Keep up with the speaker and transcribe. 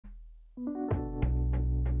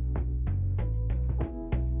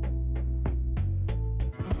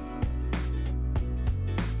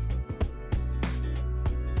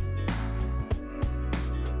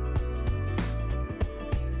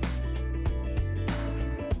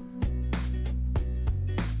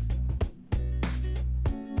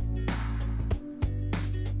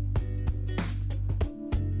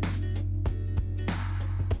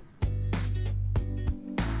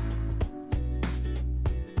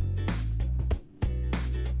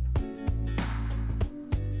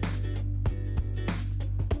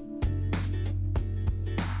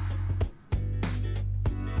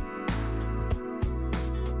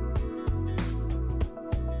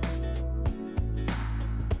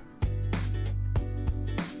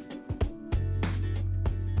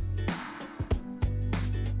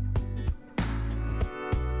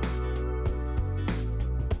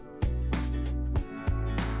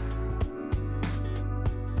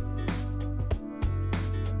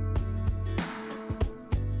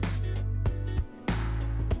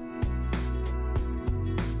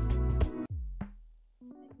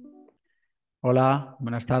Hola,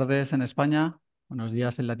 buenas tardes en España, buenos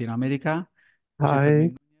días en Latinoamérica. Yo soy Hi,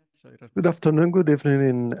 Fermín Núñez, soy good responsable de afternoon, good evening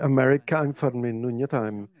comunicación in America. I'm Fermin Núñez.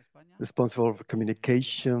 I'm en España responsible for y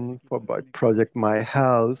pertenezco al communication for equipo de my comunicación project My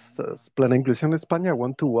House, Plena Inclusión España. I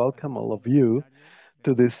want to welcome all of del you Seminario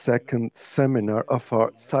to del this Ciclo second seminar of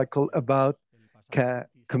our Estrategia cycle about del pasado 27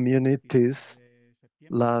 communities de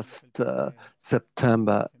septiembre. Tuvimos last el primer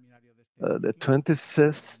September. seminario de este The ciclo,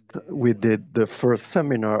 26th, we donde did the first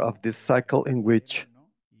seminar of this cycle in qué which eran, ¿no?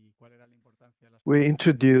 Y cuál era la importancia de las we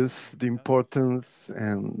comunidades y introduced the comunidades. importance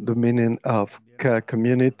and the meaning of También a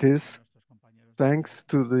communities nuestros compañeros de thanks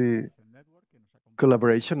to the Citizen Network que nos acompañan.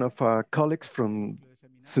 collaboration of our colleagues Este from ciclo de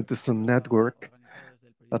seminarios Citizen está Network organizado desde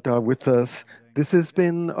el that proyecto are My with House, us. una vida This has inclusive,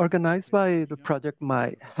 been organized Plena by the Inclusión, project y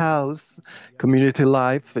My el propósito House y cambiar Community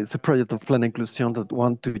Life. It's a políticas project of Plena Inclusión that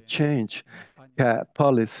want to change en España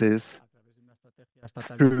policies a través de una estrategia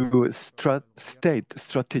estatal through inclusiva aprobada del gobierno state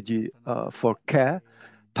strategy nacional, for care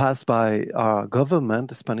passed by our government,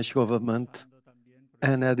 the Spanish government, impulsando también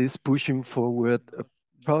and that proyectos is pushing forward de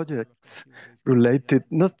apoyo a los projects colectivos de related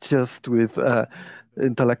discapacidad not just with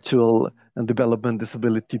intellectual and development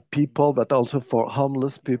disability people, but also for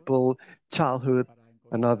homeless people, childhood, para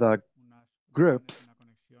and encontrar other una red, groups una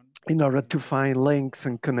conexión in order to entre find links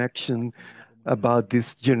and connection generación y comunidades. about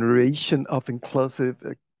this generation of inclusive,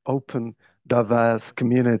 open, diverse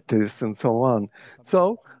communities and so on. Estamos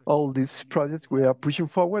So impulsando este all tipo de these projects, community we are and pushing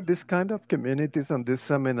forward this kind of communities, and these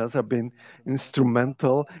seminars have been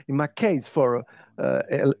instrumental, in my case, for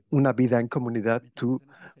Una Vida en Comunidad to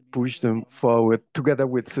este push seminario them vamos a forward together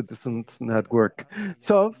with Citizens Network.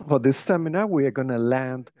 So for this seminar, we are going to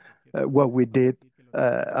land que por cierto what we did decir que los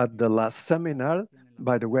links at the last a la seminar. grabación en la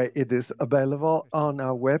By the página way, web it de is Plena Inclusión, available que es on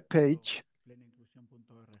our webpage,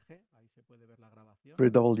 www.plenainclusión.org. Ahí se puede ver la grabación y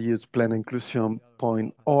los cuidados del pasado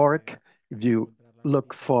www.plenaincclusion.org. If you encontrar las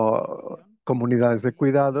look listas de for reproducción comunidades de y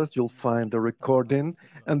cuidados, you'll una find the persona está grabada recording. y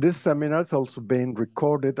se And colgará this también seminar is also being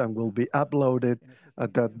recorded and will be uploaded en este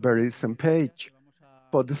at that seminario. very same Decía page. que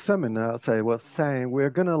vamos For the seminar, as I was saying, we're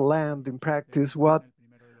going to land in practice what en el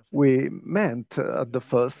primero de los we seminarios meant at the y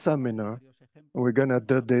vamos a first presentar seminar. varios We're ejemplos going to de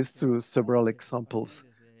do this colaboración through several desde España y examples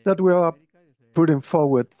desde that we are Latinoamérica y desde putting América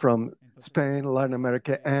forward Latina. from Entonces, Spain, Latin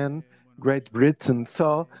America, and bueno, pues Great Britain.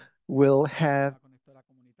 So we'll tenemos have una conectora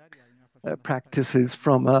comunitaria y unas personas que están practices trabajando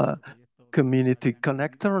from en a nuestro proyecto Una community vida en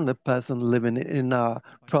connector comunidad, and a person living in our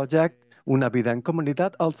compañeros project, que Una Vida en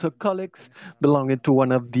Comunidad, also colleagues pertenecen a la belonging to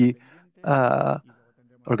one comunidad of the independiente uh, y luego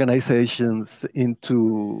tendremos a nuestro compañero organizations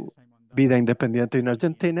into Simon Vida Duffy Independiente in y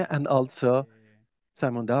Argentina, and also eh,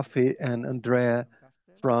 Simon Duffy and Andrea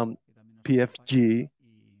Doncaster, from que también nos acompaña PFG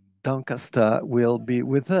Doncaster will be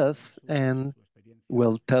with y darán us su and experiencia.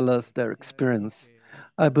 will tell La us their diferencia es experience. que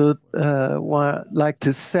I would pues tenemos like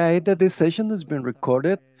to say that this session has pueden been usar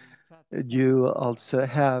recorded. el chat You also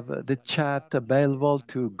have the chat saludar available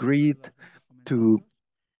to mandando greet, dudas o to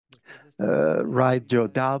comentarios. Después de estas write your actividades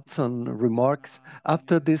doubts and haremos remarks. una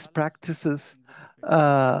After reunión de these salas practices, in grupo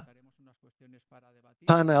pequeños y uh, lanzaremos unas cuestiones para debatir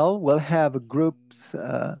panel will have sin groups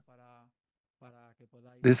tiempo para que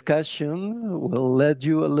podáis discussion. We'll let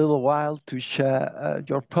you a little while to share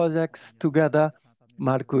your nuestro otro projects compañero Marcos together. que está también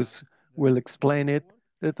Marcus de will Citizen explain it.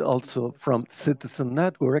 Network It y also después from haremos Citizen unas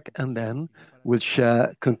Network, and conclusiones then y para we'll terminar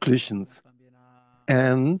share tendremos conclusions. también a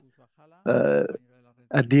And Marcus Bajala, uh, compañero de la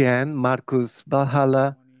red at the Cerebral, end, Marcus y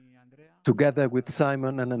Valhalla, Simon y Andrea together nos with darán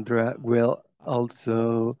Simon and Andrea, una will analiza de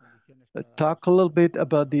las also condiciones para la talk a little bit transformación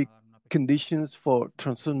y about nos van the a dar una pequeña conditions for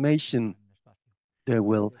transformation. en el espacio. They Y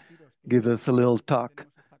will deciros give us a que little como talk.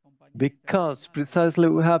 tenemos esta compañía Because internacional, precisely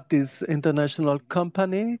we have this international que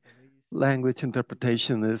company, podéis language acceder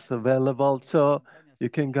interpretation is a available. nuestras So pantallas you y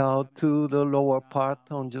can podéis go ayudarnos to a the conseguir lower part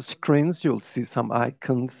una on your plataforma screens. You'll see some en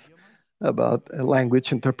icons idiomas about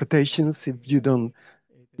language interpretations. If you don't,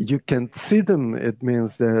 you tendréis can see them. It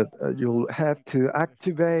means that you'll una have to icon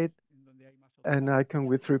activate en donde hay más an opciones icon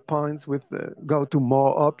with 3 points with go para to acceder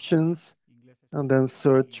more a options inglés, and then español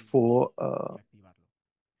search for y activarlo.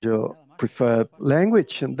 Y your nada más, preferred paso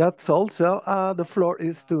language. And that's a also the presentar floor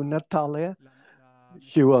is to Natalia. la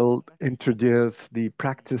She mesa de will gracias introduce the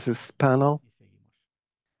practices panel, y seguimos.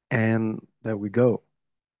 and there we go.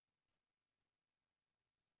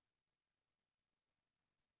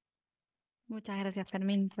 Muchas gracias,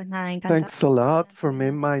 Fermín. Pues nada, encantada. Thanks a lot for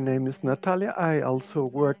me. Natalia, My name is Natalia. I Plena also Inclusión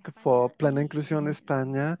work for España Plena y Inclusión tenemos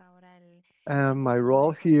España. ahora And el my gusto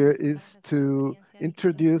role de poder here is contarles una to experiencia que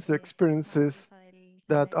introduce the es experiences maravillosa del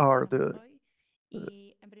that seminario que are tenemos the hoy.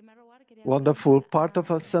 Y en primer lugar quería wonderful presentar part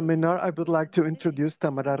of our seminar. I would like to Ceci, introduce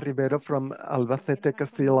Tamara Rivero from quienes Albacete, van a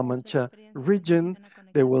contar Castilla-La sus Mancha experiencias en region. relación a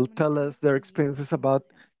They conectar will tell us comunidades their y experiences about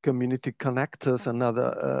emociones. community connectors and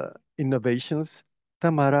other innovations.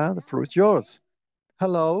 Tamara, the floor is yours.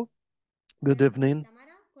 Hello, good evening.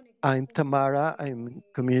 I'm Tamara. I'm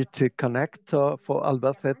community connector for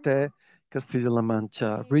Albacete, Castilla-La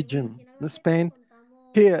Mancha region in Spain.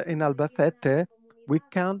 Here in Albacete, we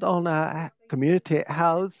count on a community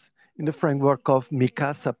house in the framework of Mi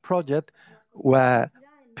Casa project, where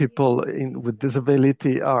people with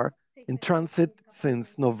disability are in transit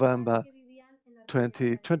since November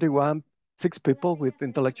 2021. 6 people with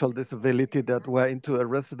intellectual disability that were into a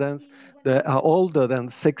residence. They are older than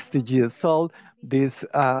 60 years old. This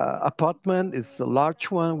apartment is a large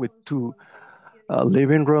one with 2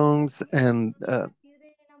 living rooms and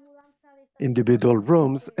individual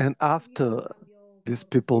rooms. And after these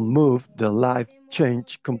people moved, their life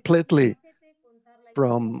changed completely.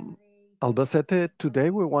 From Albacete, today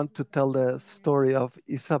we want to tell the story of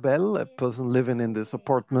Isabel, a person living in this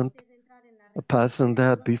apartment, a person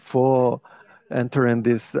that before entering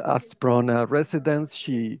this Asprona residence,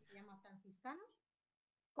 she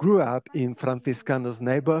grew up in Franciscanos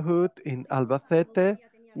neighborhood in Albacete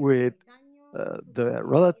with the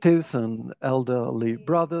relatives and elderly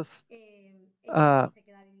brothers. The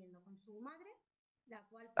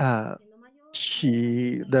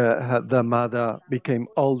mother became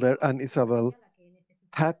older and Isabel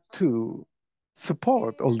had to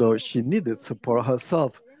support, although she needed support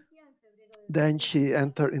herself. Then she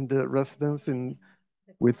entered in the residence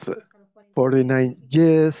with 49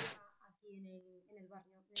 years.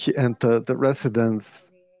 She entered the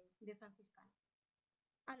residence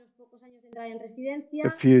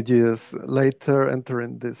a few years later,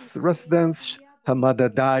 entering this residence. Her mother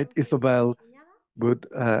died. Isabel would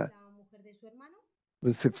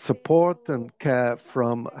receive support and care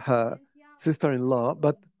from her sister-in-law,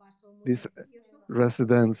 but this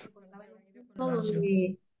residence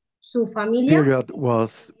period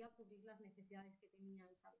was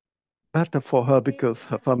better for her because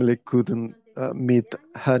her family couldn't meet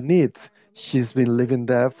her needs. She's been living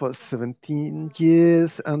there for 17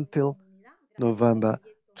 years until November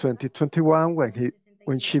 2021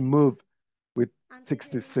 when she moved with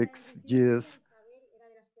 66 years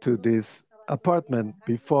to this apartment.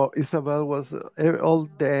 Before, Isabel was all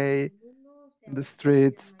day in the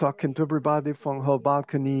streets talking to everybody from her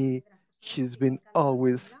balcony. She's been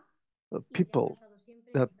always people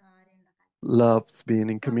that loves being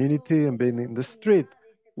in community and being in the street.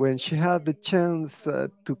 When she had the chance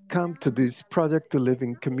to come to this project to live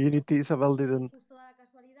in community, Isabel didn't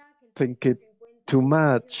think it too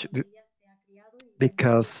much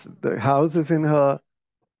because the houses in the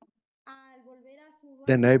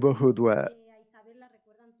neighborhood where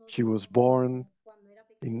she was born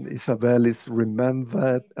in Isabel is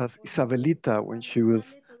remembered as Isabelita when she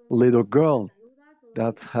was a little girl.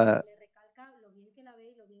 That's her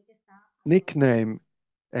nickname.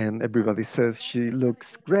 And everybody says she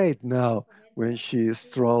looks great now. When she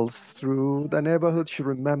strolls through the neighborhood, she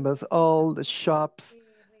remembers all the shops.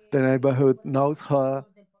 The neighborhood knows her.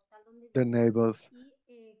 The neighbors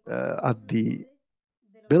at the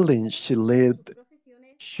building she lived,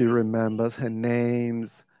 she remembers her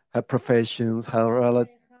names, her professions,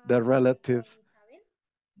 their relatives.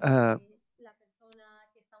 Now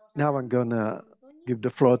I'm gonna give the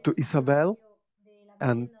floor to Isabel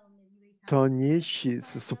and Tony.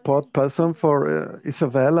 She's a support person for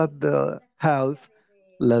Isabel at the house.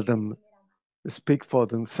 Let them speak for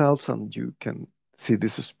themselves and you can see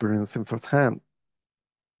this experience in firsthand.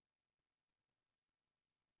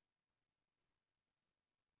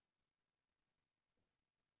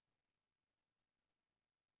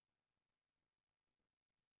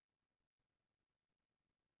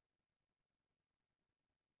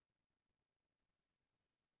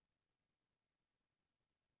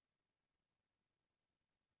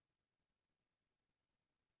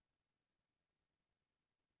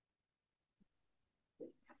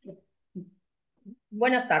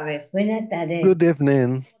 Buenas tardes. Buenas tardes. Good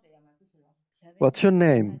evening. ¿Cómo te llamas? Díselo. What's your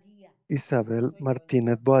name? María. Isabel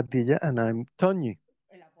Martinez Boadilla, and I'm Tony,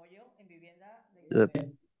 El apoyo en vivienda de the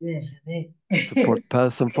Isabel. Debes saber. support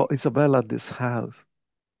person for Isabel at this house.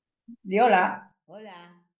 Di hola.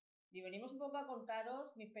 Hola. Y venimos un poco a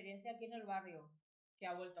contaros mi experiencia aquí en el barrio, que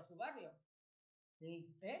ha vuelto a su barrio. Sí.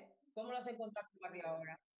 ¿Eh? ¿Cómo lo has encontrado tu barrio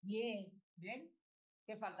ahora? Bien. ¿Bien?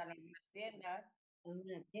 ¿Qué faltan algunas tiendas? En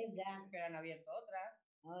una tienda. Que han abierto otras.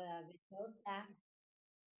 Ahora ves otra.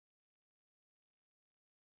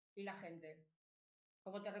 ¿Y la gente?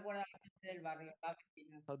 ¿Cómo te recuerda la gente del barrio, la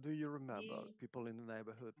vecina? How do you remember Sí. people in the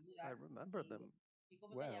neighborhood? I remember them ¿Y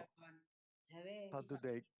cómo te well. llamaban? ¿Sabes? How do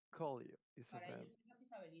they call you, Para Isabel? ellos eras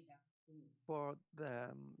Isabelita. For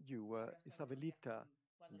them, you were Ahora está Isabelita.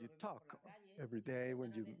 Cuando You lo vemos por talk la calle, every y nos day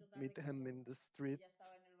when cuentan you anécdotas meet de him cuando in the street. ella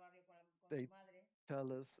estaba en el barrio con They su madre,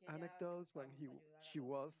 tell us que ella le anecdotes when gustaba mucho ayudar a she los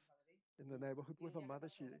was padres. in the neighborhood Y with un her día, ¿qué mother.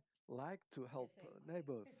 She pasó? liked to Que help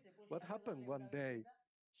neighbors. se puso What a happened ayudarle one una day? vecina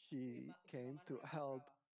She y su came mamá no to la help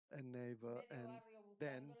encontraba. a neighbor, Medio and barrio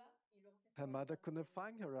then buscándola y luego que her estaba mother ayudando couldn't ella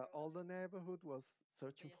find mucho her. All the colaborando, neighborhood was porque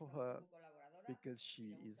searching ella es for una mujer her muy colaboradora because y she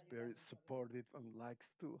le is gusta ayudar very mucho a todo el mundo. supportive and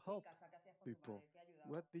likes to Y en help casa, ¿qué hacías con tu people. madre? ¿Qué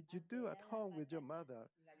ayudabas? What did you A do at pelar las home with your patatas. mother?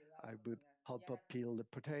 Y la ayudaba I a would cocinar. Y help her ahora peel the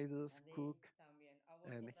potatoes, También. cook. también ha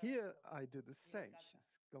vuelto And otra vez a here lo I mismo. do the Y le same. encanta, She's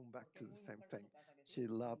going back porque to es the muy same mujer de thing. su casa, que sí. She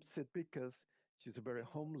loves it because she's a very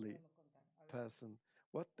 ¿Qué más homely podemos contar? A ver, person.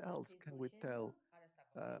 What Ahora else estoy can we cosiendo. tell? ahora está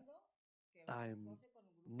Uh, cosiendo, que I'm cose con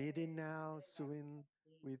un grupo knitting de gente now, del barrio. sewing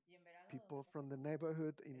Sí. with Y en verano, ¿dónde people from the cosemos?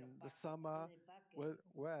 neighborhood En in los the parques. summer. En el parque.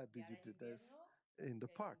 Where do Y you ahora en do this? invierno, In the que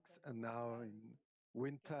parks. fue And muy now guay. in ¿Qué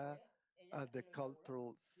winter fue? Ella at the que lo inauguró.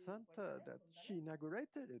 cultural Sí, center cuéntale, that she cuéntale.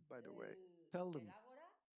 inaugurated it, by the way. Tell them. El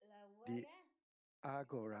Ágora, La The guaya.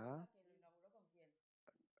 Agora, ¿quién lo inauguró? ¿Con quién?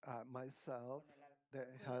 myself, Con el, the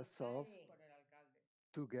Con el herself, alcalde. con el alcalde.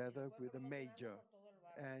 Y together lo fue with a promocionando major. por todo el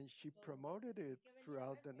barrio. And she Todo el promoted mundo. it ¿Y qué venía a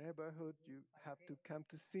throughout the verte? neighborhood. You ¿Para have to qué? come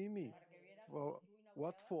to see me. Para que viera Well, tú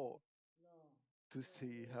what inaugurabas for? No. To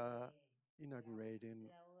see her de inaugurating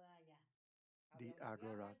la guaya. the había una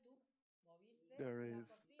plaza Agora. y tú moviste There la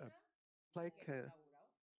is a cortina y que fue plaque inaugurado.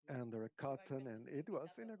 under a Iba curtain, and it invita a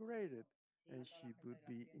was todo el mundo. inaugurated. Sí, And a toda she la gente would de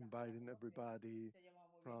las be tiendas para inviting conocer. everybody Se llevaba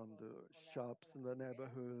muy bien from the con shops in las the peluqueras.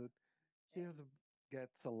 neighborhood. She has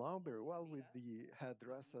gets along very well with Amigas, the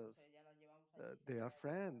hairdressers. entonces ya las llevamos allí, They are sabía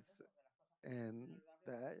friends, de las cosas que and pasan en el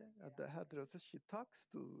barrio, at the hairdresser she talks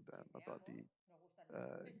to them about the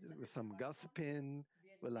nos gusta estar with en some el barrio, gossiping.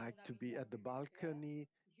 We teniendo like una to be vista at the privilegiada balcony.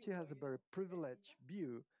 y She un has a oído very privileged estupendo,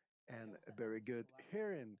 view y le and gusta a estar very mucho en good su barrio,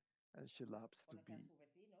 hearing, and she loves to conoce a be sus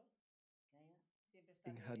vecinos, siempre está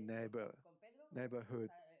in her con Pedro, neighborhood.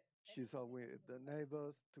 Pedro, She's always with the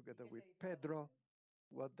neighbors ¿y together qué with te dice cuando Pedro. viene?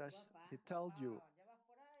 What does he Guapa. tell you? Ya vas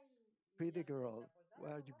por ahí y Pretty ella te girl, cuenta, pues ahora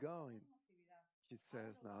where are nos you vamos a hacer going? una actividad, She ahora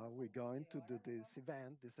says, nos now vamos a we're no sé going qué, to do ahora nos this vamos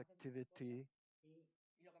event, this a hacer muchas activity. cosas.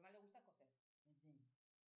 Y lo que más le gusta es coser.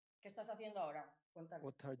 ¿Qué estás haciendo ahora? Cuéntame.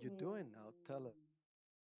 What are you doing now? Tell us.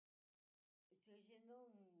 Estoy haciendo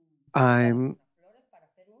I'm Unas flores para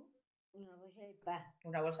hacer una bolsa de pan.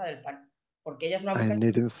 una bolsa del pan. Porque ella es una I'm mujer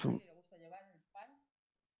knitting tradicional some y le gusta llevar el pan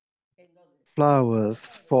en dónde.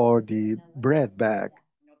 flowers for the Una bolsa de bread bag comida.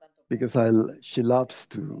 No tanto because pan. she loves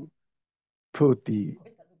to put the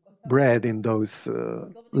Cuenta tu cosa. bread in those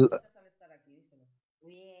 ¿Cómo te encuentras al estar aquí? Díselo.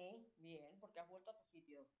 Bien. Bien, porque has vuelto a tu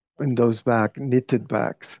sitio. in those bag knitted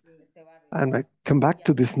bags. Este barrio. And I come back Y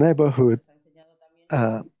to a this tus hijos neighborhood. les ha enseñado también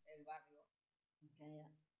Uh, el barrio. Calla.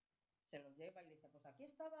 Se los lleva y le dice, pues aquí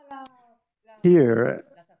estaba Here,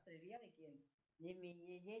 la sastrería de quién. De mi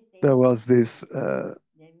yeyete. there was this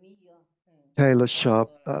De Emilio. tailor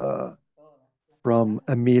shop from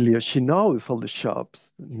Emilio. She knows all the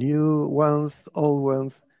shops, new ones, old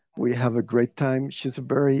ones. We have a great time. She's a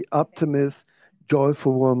very optimist,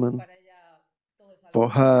 joyful woman. Para ella todo es For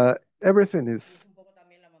her, everything y is es un poco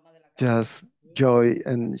también la mamá de la casa. just joy,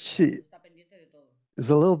 and she Está pendiente de todo. is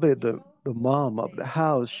a little bit the mom of the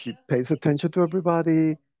house. She pays attention to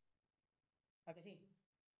everybody, ¿A que sí?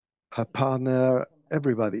 her partner,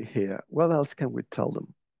 everybody here. What else can we tell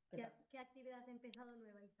them? ¿Qué actividad has empezado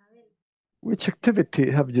nueva, Isabel? Which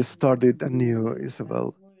activity have you started anew,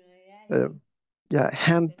 Isabel? Yeah,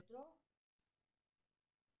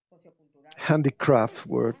 handicraft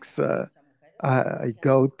works. I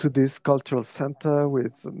go to this cultural center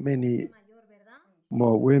with many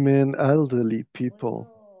more women, elderly people.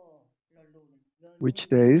 Which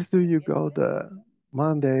days do you go there?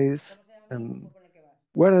 Mondays and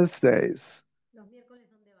Wednesdays.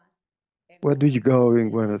 Where do you go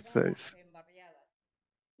in Wednesdays?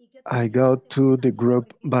 I go to the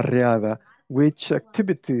group Barriada. Which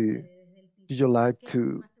activity do you like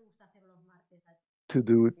to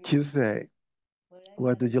do Tuesday?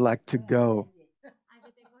 Where do you like to go?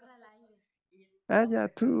 And yeah,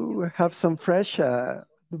 to have some fresh at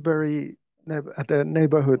the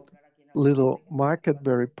neighborhood little market,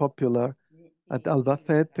 very popular at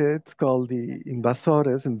Albacete. It's called the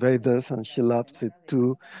Invaders, and she loves it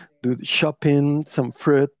to do shopping, some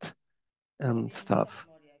fruit and stuff.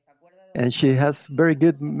 And she has very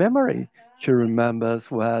good memory. She remembers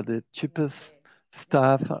where the cheapest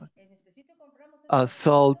stuff are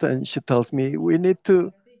sold, and she tells me we need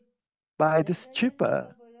to buy this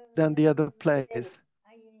cheaper than the other place.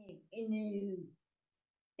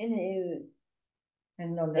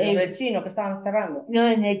 ¿En dónde? ¿En el chino que estaban cerrando? No,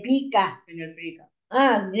 en el Pica. En el Prica.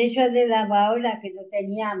 Ah, de eso de lavadora que no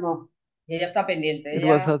teníamos. Y ella está pendiente. It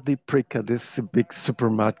Ella... was at the Prica, this big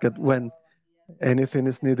supermarket, when anything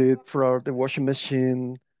is needed for the washing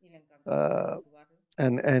machine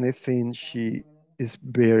and anything, she is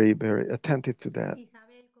very, very attentive to that.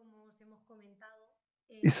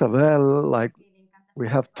 Isabel, like we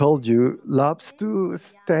have told you, loves to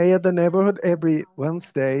stay at the neighborhood every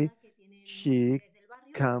Wednesday. She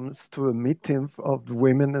comes to a meeting of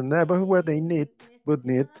women in the neighborhood where they would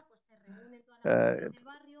need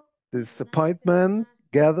this appointment,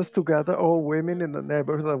 gathers together all women in the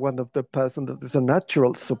neighborhood. One of the persons that is a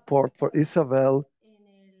natural support for Isabel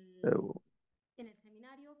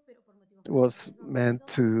was meant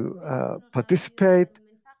to participate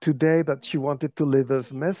today, but she wanted to leave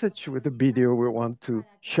us a message with a video we want to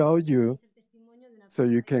show you so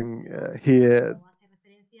you can hear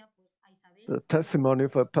the testimony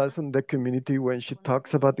of a person in the community when she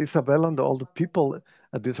talks about Isabel and all the people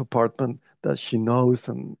at this apartment that she knows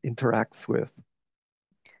and interacts with.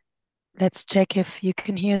 Let's check if you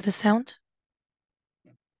can hear the sound.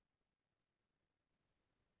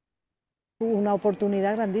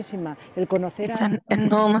 It's an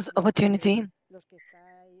enormous opportunity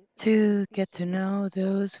to get to know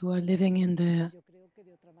those who are living in the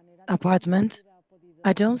apartment.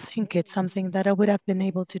 I don't think it's something that I would have been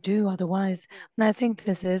able to do otherwise. And I think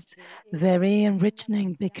this is very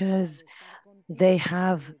enriching because they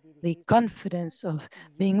have the confidence of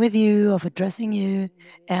being with you, of addressing you.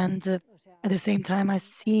 And at the same time, I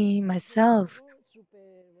see myself.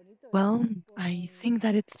 Well, I think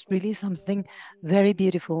that it's really something very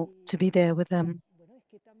beautiful to be there with them.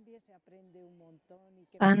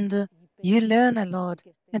 And you learn a lot,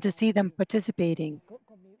 and to see them participating.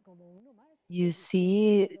 You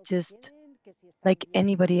see, just like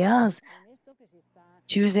anybody else,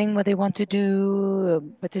 choosing what they want to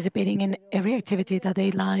do, participating in every activity that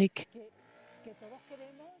they like.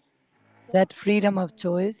 That freedom of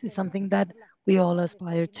choice is something that we all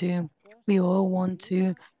aspire to. We all want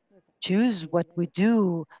to choose what we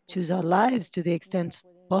do, choose our lives to the extent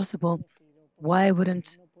possible. Why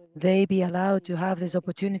wouldn't they be allowed to have this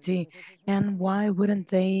opportunity? And why wouldn't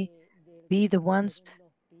they be the ones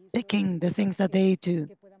picking the things that they do?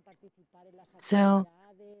 So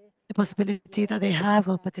the possibility that they have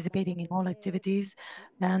of participating in all activities,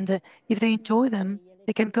 and if they enjoy them,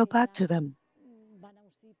 they can go back to them.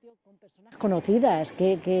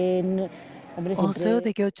 Also,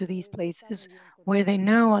 they go to these places where they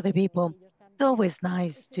know other people. It's always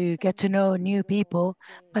nice to get to know new people,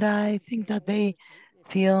 but I think that they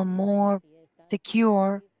feel more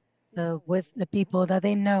secure with the people that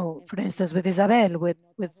they know. For instance, with Isabel, with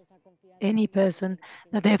any person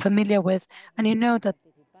that they're familiar with, and you know that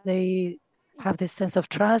they have this sense of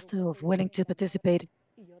trust, of willing to participate.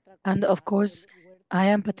 And of course,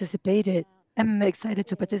 I'm excited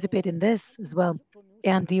to participate in this as well.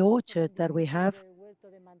 And the orchard that we have,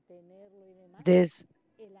 this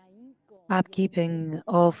upkeeping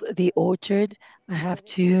of the orchard, I have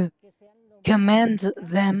to commend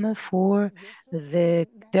them for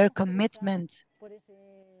their commitment,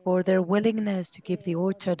 for their willingness to keep the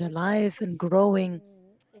orchard alive and growing.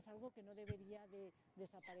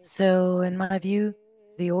 So in my view,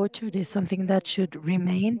 the orchard is something that should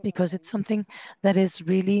remain because it's something that is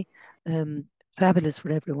really fabulous for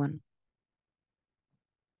everyone.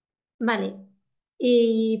 Vale.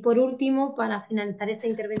 Y por último, para finalizar esta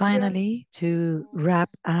intervención. Finally, to wrap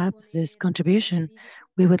up this contribution,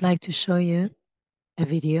 we would like to show you a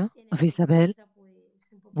video of Isabel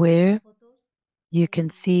where you can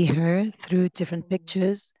see her through different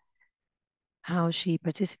pictures, how she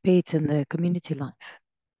participates in the community life.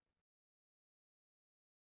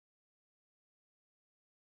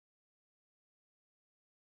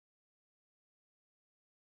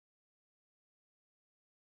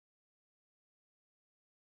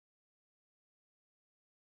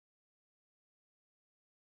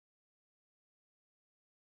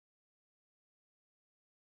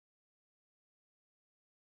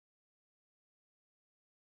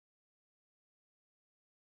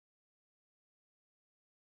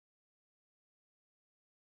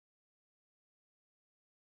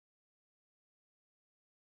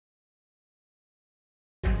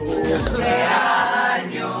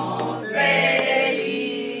 Cumpleaños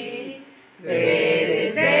feliz,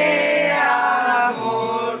 te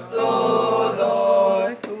deseamos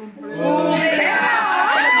todos.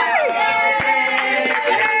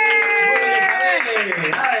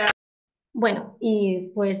 Bueno, y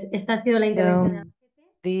pues esta ha sido la intervención.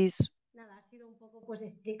 This Nada, ha sido un poco pues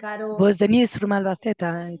explicaros was the news from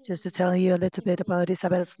Albacete, just to tell you a little bit about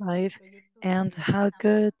Isabel's life and how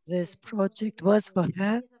good this project was for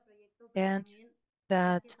her, and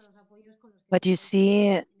that What you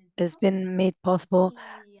see has been made possible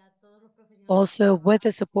also with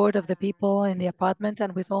the support of the people in the apartment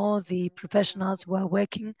and with all the professionals who are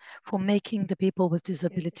working for making the people with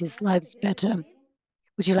disabilities' lives better.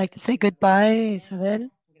 Would you like to say goodbye, Isabel?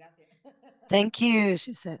 Thank you,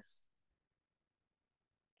 she says.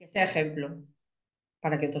 Que sea ejemplo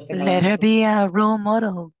para que otros tengan Let lo her mismo. be a role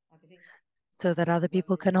model so that other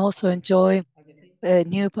people can also enjoy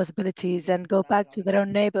new possibilities and go back to their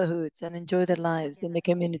own neighborhoods and enjoy their lives in the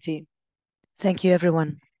community. Thank you,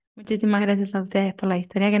 everyone. Muchísimas gracias a ustedes por la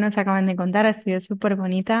historia que nos acaban de contar, ha sido súper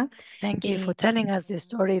bonita. Thank you for telling us this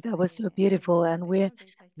story that was so beautiful, and we're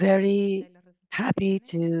very happy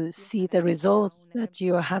to see the results that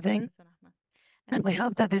you are having. And we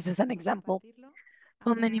hope that this is an example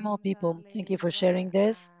for many more people. Thank you for sharing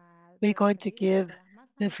this. We're going to give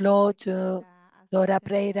the floor to Dora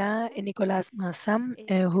Preira and Nicolás Massam,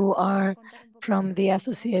 who are from the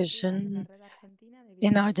association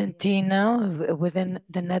in Argentina within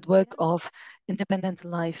the network of independent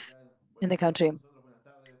life in the country.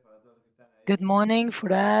 Good morning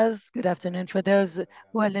for us, good afternoon for those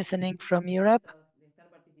who are listening from Europe.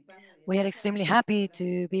 We are extremely happy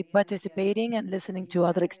to be participating and listening to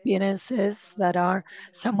other experiences that are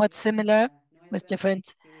somewhat similar with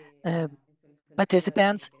different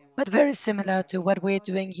participants, but very similar to what we're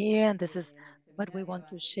doing here. And this is what we want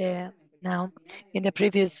to share now. In the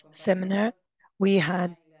previous seminar, we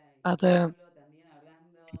had other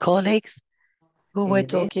colleagues who were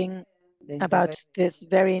talking about this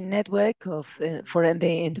very network of for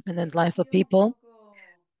the independent life of people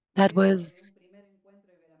that was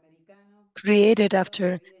created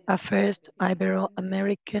after a first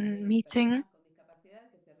Ibero-American meeting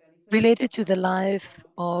related to the life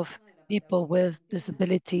of people with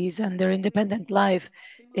disabilities and their independent life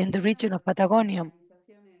in the region of Patagonia.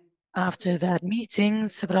 After that meeting,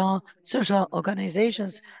 several social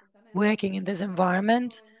organizations working in this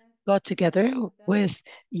environment got together with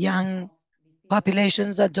young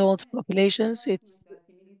populations, adult populations.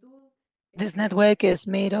 This network is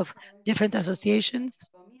made of different associations.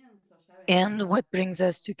 And what brings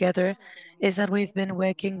us together is that we've been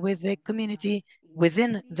working with the community,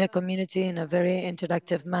 within the community in a very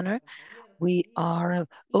interactive manner. We are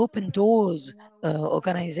open doors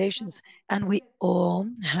organizations, and we all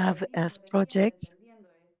have as projects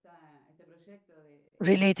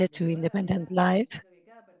related to independent life,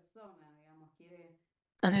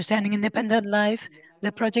 understanding independent life,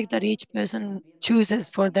 the project that each person chooses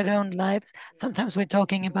for their own lives. Sometimes we're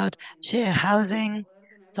talking about share housing,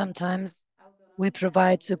 sometimes we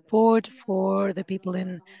provide support for the people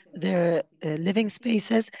in their living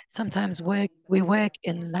spaces. Sometimes we work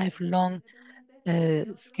in lifelong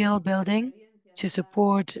skill building to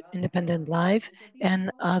support independent life, and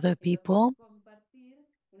other people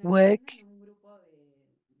work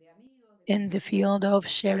in the field of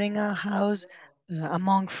sharing a house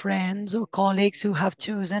among friends or colleagues who have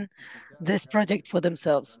chosen this project for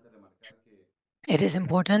themselves. It is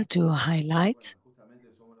important to highlight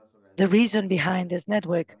the reason behind this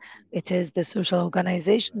network. It is the social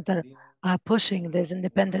organizations that are pushing this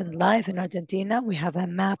independent life in Argentina. We have a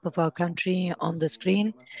map of our country on the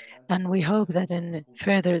screen, and we hope that in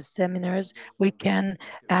further seminars we can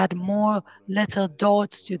add more little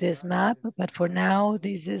dots to this map. But for now,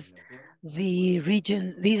 these are the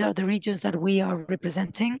regions that we are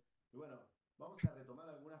representing.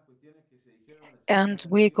 And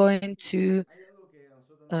we're going to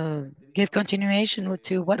give continuation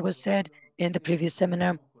to what was said in the previous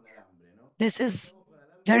seminar. This is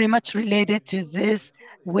very much related to this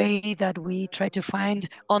way that we try to find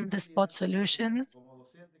on-the-spot solutions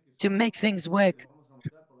to make things work.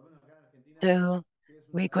 So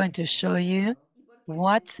we're going to show you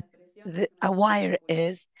what a wire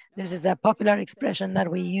is. This is a popular expression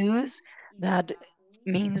that we use that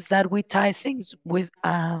means that we tie things with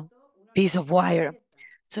a piece of wire.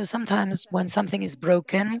 So sometimes when something is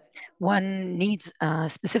broken, one needs a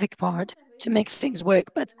specific part to make things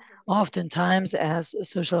work. But oftentimes as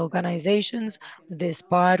social organizations, this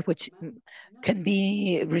part, which can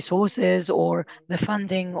be resources or the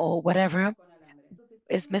funding or whatever,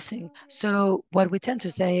 is missing. So what we tend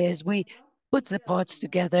to say is we put the parts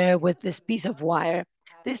together with this piece of wire.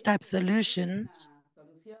 These type of solutions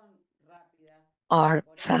are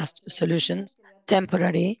fast solutions,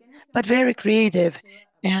 temporary, but very creative.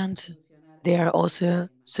 And they are also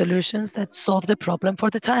solutions that solve the problem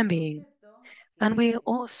for the time being. And we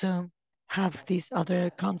also have this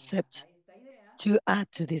other concept to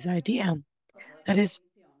add to this idea that is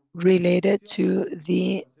related to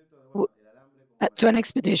an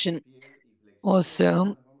expedition,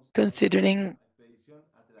 also considering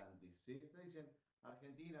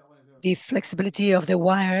the flexibility of the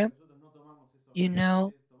wire. You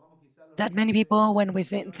know that many people, when we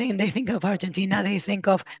they think of Argentina, they think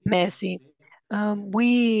of Messi.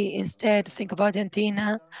 We instead think of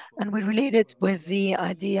Argentina, and we relate it with the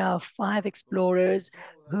idea of 5 explorers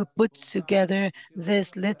who put together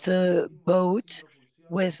this little boat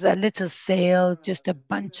with a little sail, just a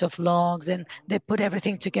bunch of logs, and they put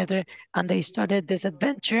everything together, and they started this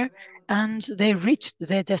adventure, and they reached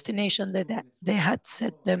their destination that they had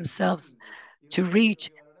set themselves to reach.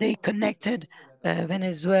 They connected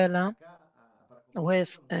Venezuela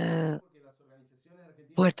with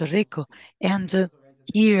Puerto Rico. And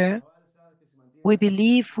here we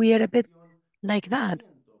believe we are a bit like that.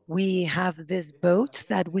 We have this boat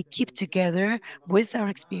that we keep together with our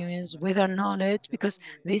experience, with our knowledge, because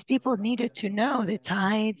these people needed to know the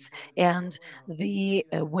tides and the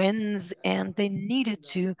winds, and they needed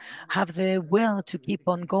to have the will to keep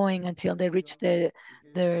on going until they reach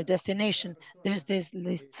their destination. There's this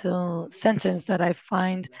little sentence that I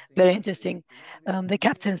find very interesting. The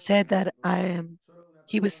captain said that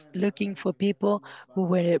he was looking for people who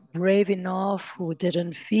were brave enough, who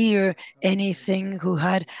didn't fear anything, who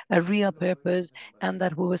had a real purpose, and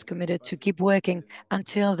that who was committed to keep working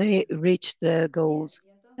until they reached the goals.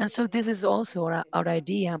 And so this is also our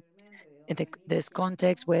idea in this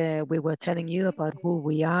context where we were telling you about who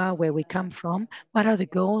we are, where we come from, what are the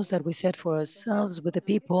goals that we set for ourselves with the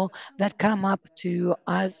people that come up to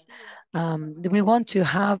us. We want to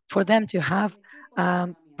have, for them to have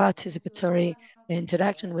participatory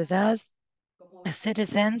interaction with us as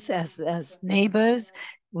citizens, as neighbors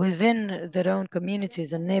within their own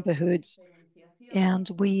communities and neighborhoods. And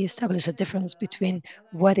we establish a difference between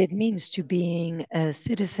what it means to being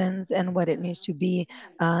citizens and what it means to be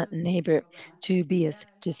a neighbor. To be a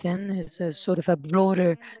citizen is a sort of a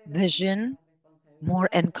broader vision, more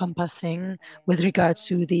encompassing with regards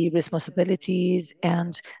to the responsibilities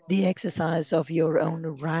and the exercise of your own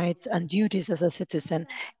rights and duties as a citizen.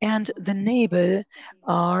 And the neighbor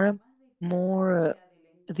are more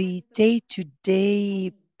the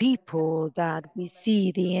day-to-day people that we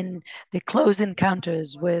see, the close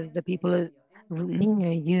encounters with the people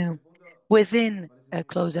near you within a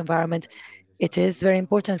close environment. It is very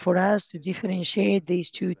important for us to differentiate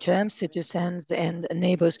these two terms, citizens and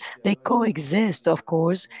neighbors. They coexist, of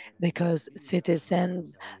course, because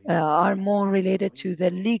citizens are more related to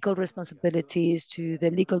the legal responsibilities, to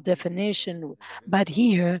the legal definition. But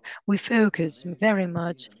here we focus very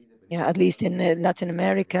much, at least in Latin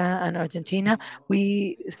America and Argentina,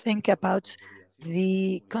 we think about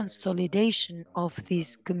the consolidation of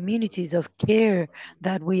these communities of care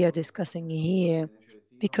that we are discussing here,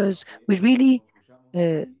 because we really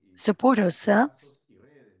support ourselves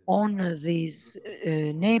on these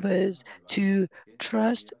neighbors to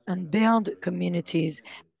trust and build communities.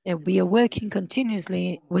 We are working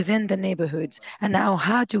continuously within the neighborhoods. And now,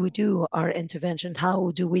 how do we do our intervention?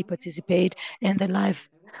 How do we participate in the life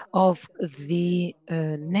of the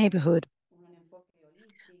neighborhood?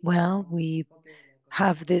 Well, we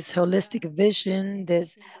have this holistic vision,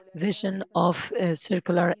 this vision of a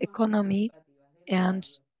circular economy, and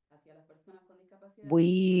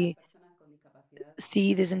we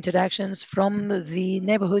see these interactions from the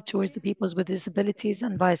neighborhood towards the peoples with disabilities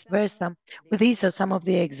and vice versa. Well, these are some of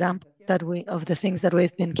the examples of the things that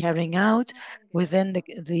we've been carrying out within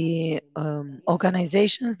the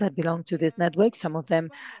organizations that belong to this network. Some of them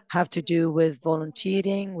have to do with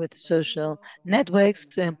volunteering, with social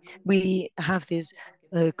networks. We have these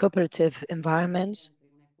cooperative environments.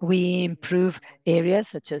 We improve areas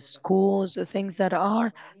such as schools, things that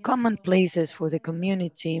are common places for the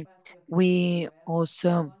community. We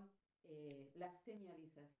also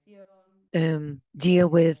deal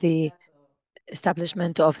with the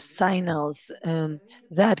establishment of signals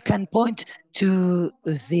that can point to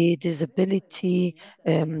the disability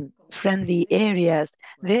friendly areas.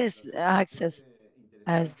 This acts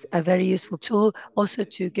as a very useful tool also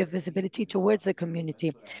to give visibility towards the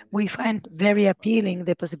community. We find very appealing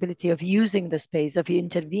the possibility of using the space, of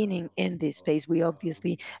intervening in this space. We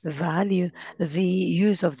obviously value the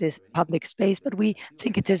use of this public space, but we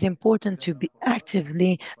think it is important to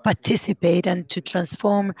actively participate and to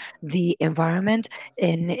transform the environment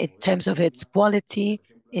in terms of its quality,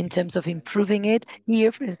 in terms of improving it. Here,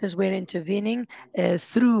 for instance, we're intervening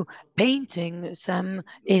through painting some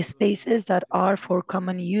spaces that are for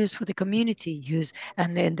common use, for the community use.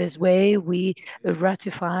 And in this way, we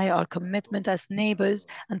ratify our commitment as neighbors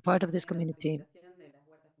and part of this community.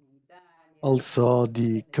 Also,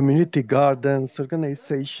 the community gardens,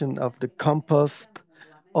 organization of the compost,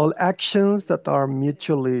 all actions that are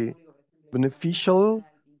mutually beneficial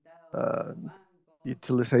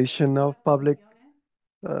utilization of public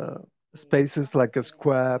spaces like a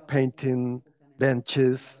square, painting,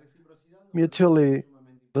 benches, mutually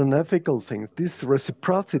beneficial things. This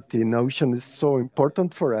reciprocity notion is so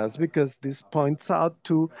important for us because this points out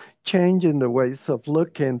to change in the ways of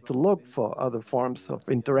looking to look for other forms of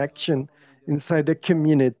interaction inside the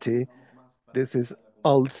community. This is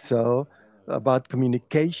also about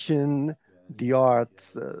communication, the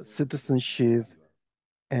arts, citizenship,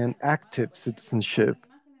 and active citizenship.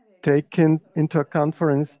 Taking into account, for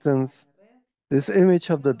instance, this image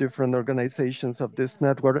of the different organizations of this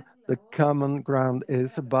network, the common ground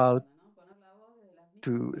is about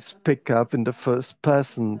to speak up in the first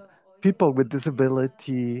person. People with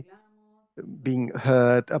disability being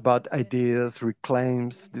heard about ideas,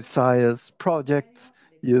 reclaims, desires, projects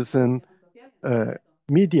using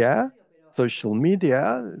media, social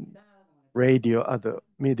media, radio, other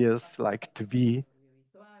medias like TV,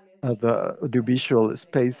 other audiovisual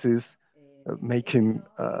spaces, making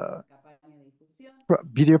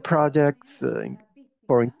video projects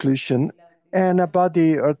for inclusion. And about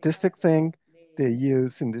the artistic thing, they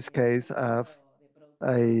use in this case of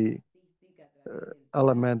a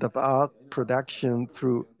element of art production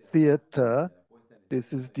through theater.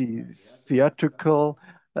 This is the theatrical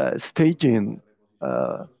staging,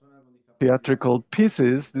 theatrical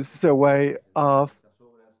pieces. This is a way of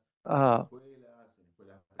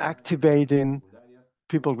activating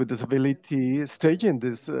people with disability, staging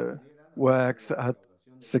these works at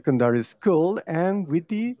secondary school, and with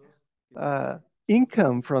the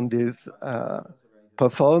income from these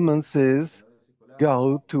performances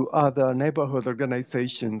go to other neighborhood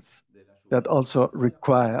organizations that also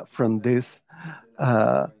require from this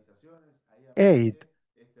aid.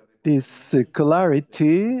 This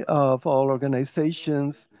circularity of all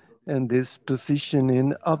organizations and this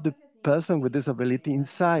positioning of the person with disability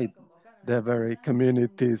inside their very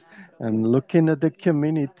communities, and looking at the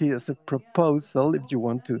community as a proposal. If you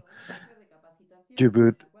want to, you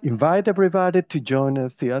would invite everybody to join a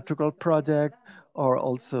theatrical project, or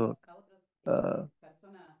also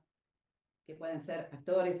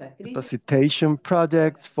capacitation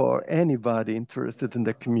projects for anybody interested in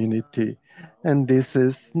the community. And this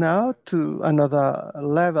is now to another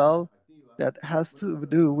level that has to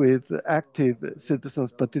do with active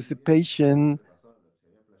citizens' participation.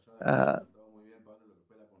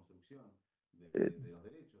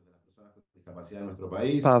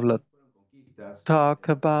 Pablo talked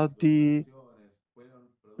about the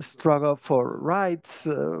struggle for rights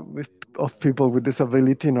of people with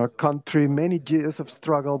disability in our country, many years of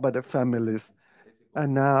struggle by the families.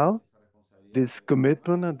 And now this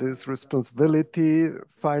commitment and this responsibility,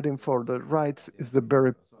 fighting for the rights, is the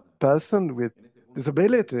very person with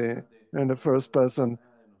disability. And the first person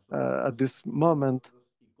at this moment,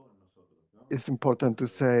 it's important to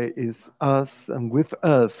say, is us and with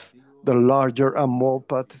us, the larger and more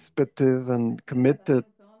participative and committed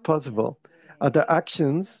possible. Other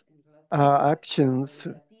actions are actions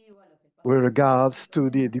with regards to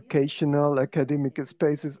the educational academic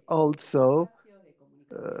spaces, also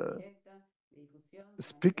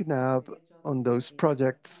speaking up on those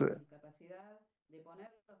projects,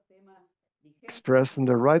 expressing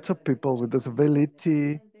the rights of people with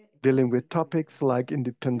disability, dealing with topics like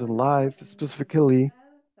independent life specifically.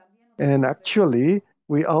 And actually,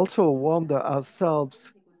 we also wonder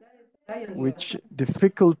ourselves which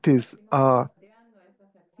difficulties are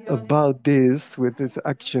about this with these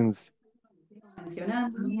actions.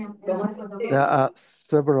 There are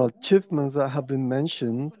several achievements that have been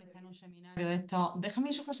mentioned. Déjame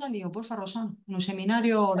eso que ha salido, porfa, Rosana. Un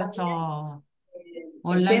seminario de esta El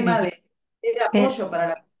online. tema de ser apoyo para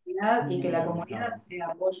la comunidad y que la comunidad sea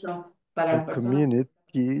apoyo para The las personas.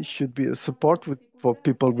 community should be a support for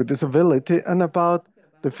people with disability, and about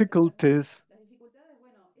difficulties.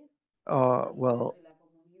 Well,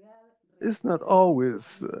 it's not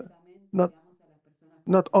always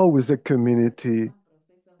not always the community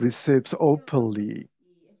receives openly.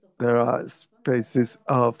 There are spaces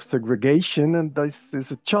of segregation, and this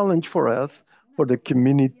is a challenge for us, for the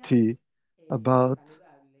community, about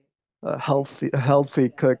a healthy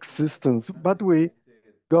coexistence. But we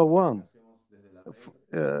go on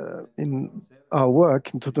in our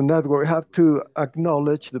work into the network. We have to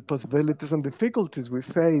acknowledge the possibilities and difficulties we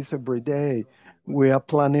face every day. We are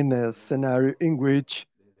planning a scenario in which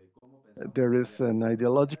there is an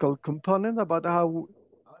ideological component about how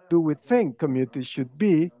do we think communities should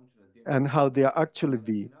be and how they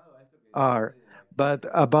actually are. But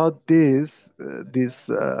about this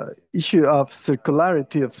issue of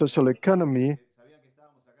circularity of social economy,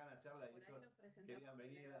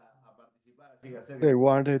 they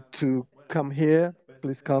wanted to come here,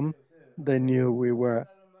 please come. They knew we were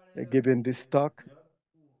giving this talk.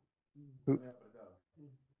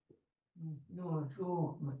 No,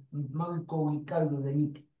 yo Marco Ricardo de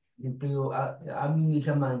Nick, pero a mí me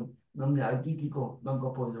llaman nombre artístico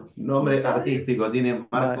Marco Polo. Nombre artístico tiene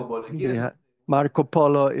Marco Polo. Yeah, Marco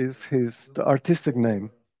Polo is his artistic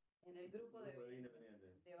name.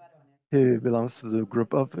 He belongs to the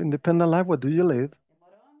group of Independent Life. Where do you live?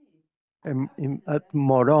 At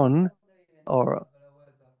Moron, or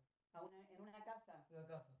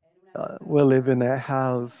we live in a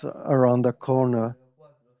house around the corner.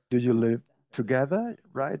 Do you live together?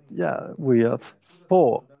 Right? Yeah, we are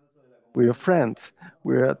four. We are friends.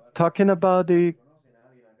 We are talking about the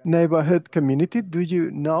neighborhood community. Do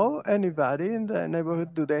you know anybody in the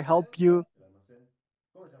neighborhood? Do they help you?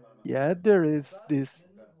 Yeah, there is this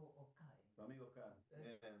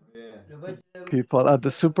people at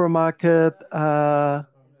the supermarket, the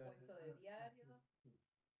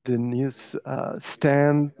news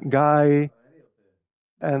stand guy,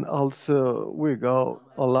 and also we go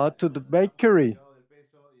a lot to the bakery.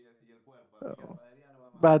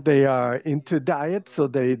 But they are into diet, so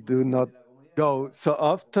they do not go so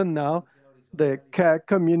often now. The care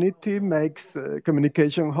community makes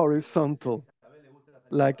communication horizontal.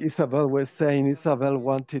 Like Isabel was saying, Isabel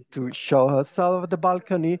wanted to show herself at the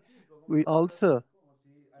balcony. We also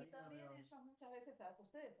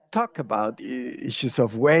talk about issues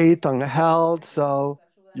of weight and health, so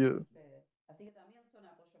you're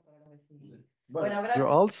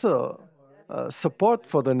also support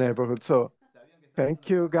for the neighborhood. So thank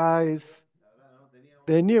you, guys.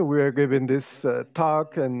 They knew we were giving this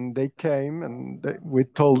talk, and they came, and we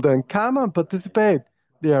told them, come and participate.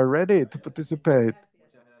 They are ready to participate.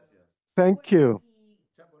 Thank you.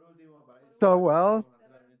 So, well,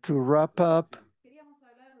 to wrap up,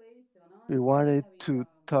 we wanted to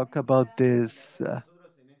talk about this.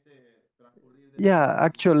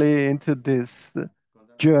 Actually, into this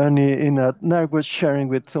journey in a network sharing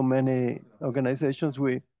with so many organizations,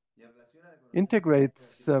 we integrate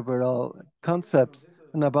several concepts.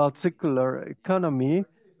 And about circular economy,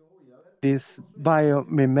 this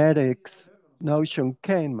biomimetics notion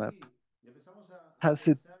came up. Has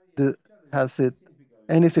it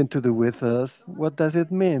anything to do with us? What does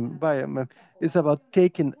it mean? It's about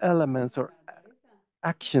taking elements or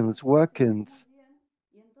actions, workings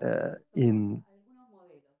in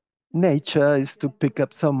nature, is to pick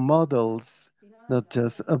up some models, not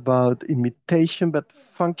just about imitation, but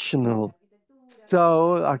functional.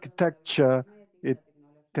 So architecture, it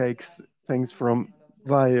takes things from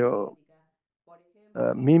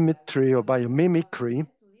mimicry or biomimicry.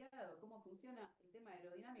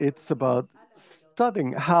 It's about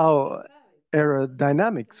studying how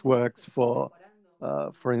aerodynamics works for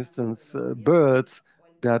instance, birds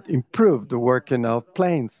that improve the working of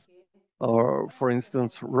planes, or for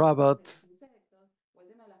instance, robots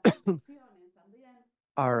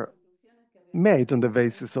are made on the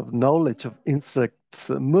basis of knowledge of insects'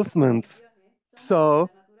 movements. So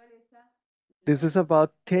this is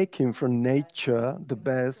about taking from nature the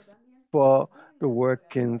best for the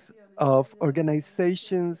workings of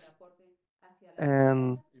organizations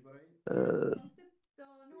and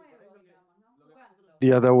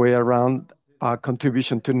the other way around, our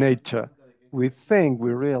contribution to nature. We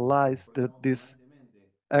realize that this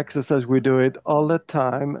exercise, we do it all the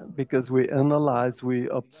time because we analyze, we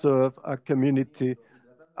observe our community,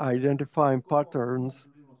 identifying patterns,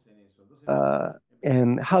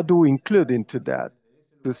 and how do we include into that?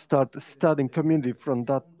 To start studying community from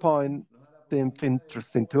that point seems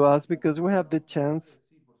interesting to us because we have the chance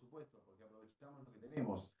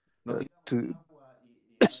to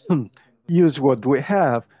use what we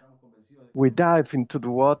have. We dive into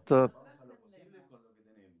the water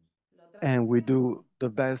and we do the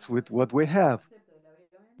best with what we have.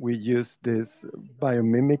 We use this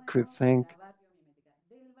biomimicry thing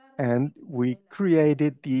and we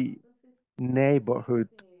created the neighborhood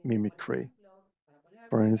mimicry.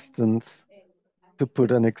 For instance, to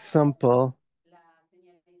put an example,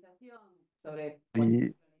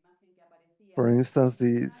 for instance,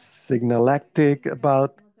 the signalactic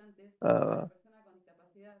about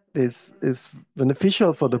this is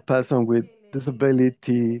beneficial for the person with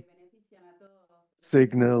disability,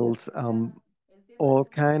 signals, all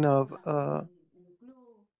kind of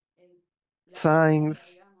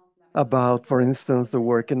signs about, for instance, the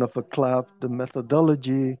working of a club, the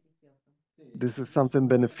methodology. This is something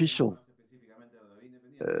beneficial.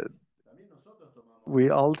 We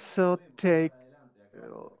also think,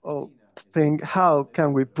 how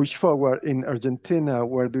can we push forward in Argentina,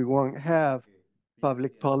 where we won't have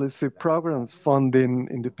public policy programs funding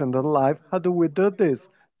independent life. How do we do this?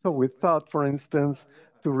 So we thought, for instance,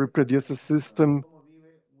 to reproduce a system,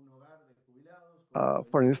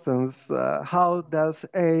 for instance, how does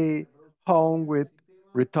a home with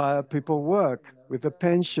retired people work with a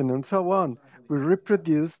pension and so on? We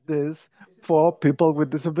reproduce this for people with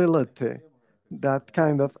disability. That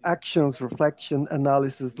kind of actions, reflection,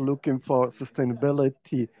 analysis, looking for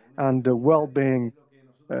sustainability and the well-being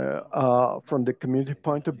from the community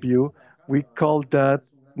point of view, we call that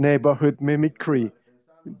neighborhood mimicry.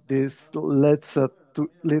 This lets us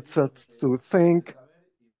to think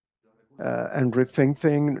and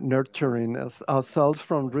rethinking, nurturing ourselves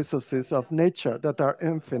from resources of nature that are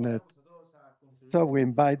infinite. So we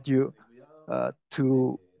invite you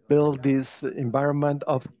to build this environment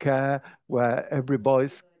of care where every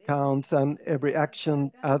voice counts and every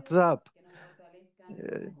action adds up,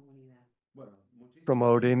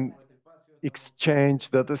 promoting exchange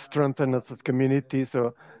that strengthens us as community.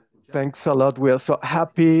 So thanks a lot. We are so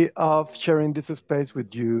happy of sharing this space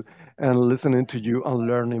with you and listening to you and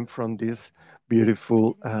learning from these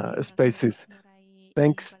beautiful spaces.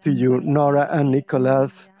 Thanks to you, Nora and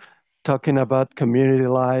Nicolas, talking about community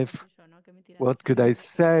life. What could I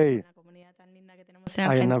say?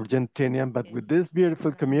 I am Argentinian, but with this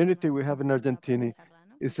beautiful community we have in Argentina,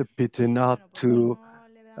 it's a pity not to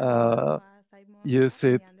use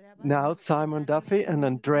it. Now, Simon Duffy and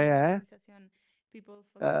Andrea,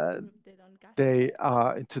 they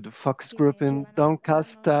are into the Fox group in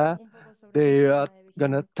Doncaster. They are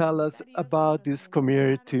going to tell us about this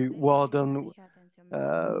community warden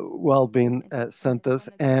well-being centers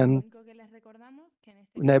and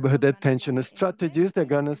neighborhood attention strategies. They're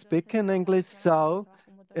going to speak in English, so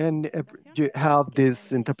and you have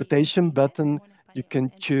this interpretation button. You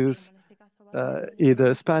can choose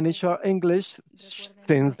either Spanish or English.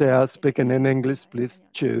 Since they are speaking in English, please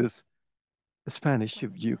choose Spanish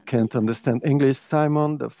if you can't understand English.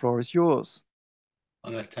 Simon, the floor is yours.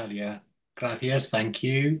 Natalia, gracias, thank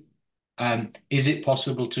you. Is it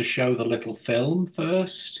possible to show the little film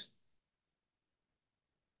first?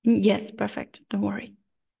 Yes, perfect. Don't worry.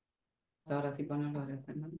 So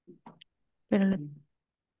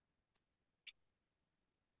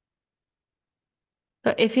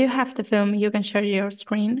if you have the film, you can share your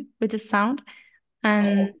screen with the sound.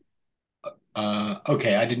 And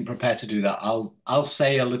okay, I didn't prepare to do that. I'll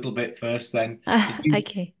say a little bit first, then.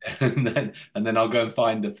 Okay. and then I'll go and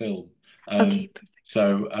find the film. Okay, perfect.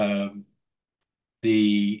 So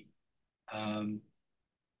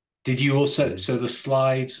did you also, so the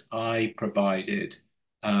slides I provided,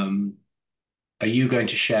 are you going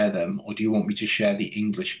to share them, or do you want me to share the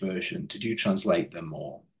English version? Did you translate them,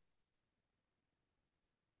 or?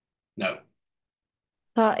 No.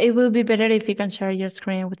 So it will be better if you can share your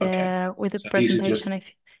screen with the So presentation.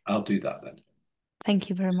 I'll do that then. Thank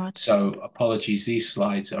you very much. So apologies, these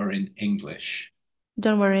slides are in English.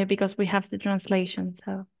 Don't worry, because we have the translation.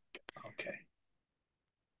 So. Okay.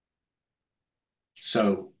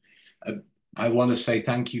 So I want to say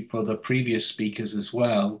thank you for the previous speakers as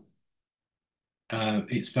well.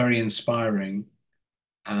 It's very inspiring.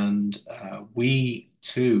 And we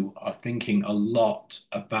too are thinking a lot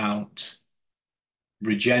about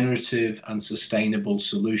regenerative and sustainable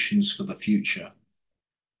solutions for the future.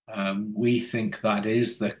 We think that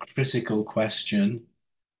is the critical question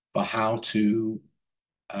for how to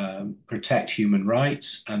protect human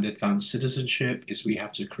rights and advance citizenship. Is we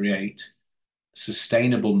have to create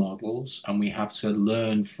sustainable models, and we have to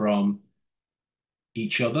learn from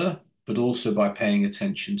each other, but also by paying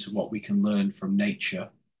attention to what we can learn from nature.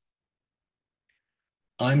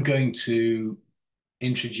 I'm going to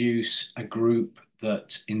introduce a group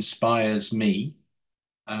that inspires me.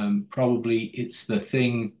 Probably it's the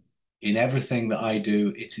thing in everything that I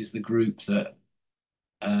do, it is the group that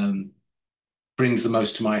brings the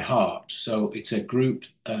most to my heart. So it's a group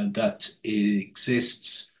that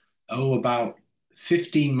exists, about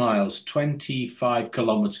 15 miles, 25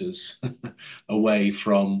 kilometers away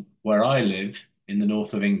from where I live in the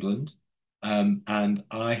north of England. And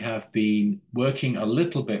I have been working a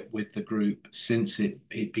little bit with the group since it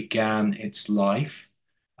began its life,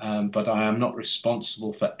 but I am not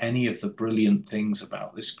responsible for any of the brilliant things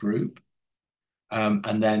about this group.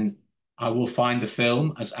 And then I will find the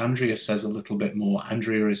film, as Andrea says a little bit more.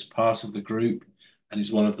 Andrea is part of the group and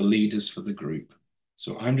is one of the leaders for the group.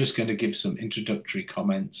 So I'm just going to give some introductory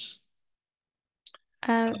comments.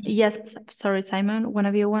 Yes, sorry, Simon.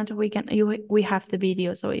 Whenever you want, we have the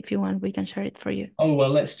video. So if you want, we can share it for you. Oh, well,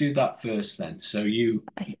 let's do that first then. So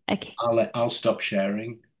okay. I'll stop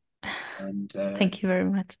sharing. And thank you very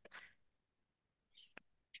much.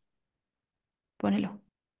 Ponelo.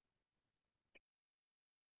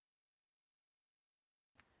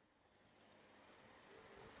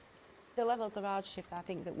 The levels of hardship I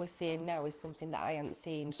think that we're seeing now is something that I hadn't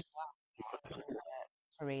seen throughout my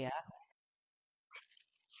career.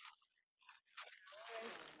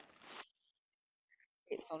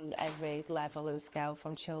 It's on every level and scale,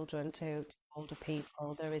 from children to older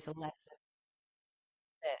people. There is a level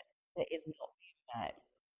that is not being met.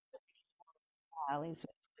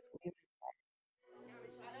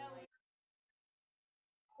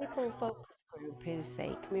 People Focus Group is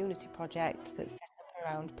a community project that's set up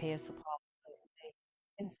around peer support.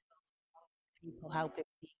 People helping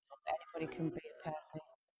people. Anybody can be a person.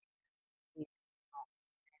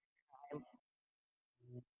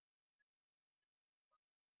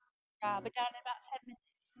 I'll be down in about 10 minutes.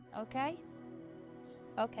 Okay?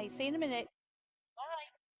 Okay, see you in a minute. All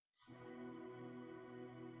right.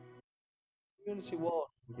 Community Watch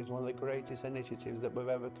is one of the greatest initiatives that we've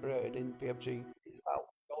ever created in PFG. It's about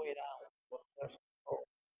going out,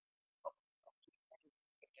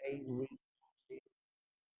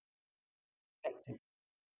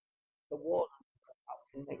 the one about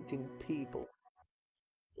connecting people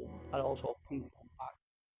and also people back.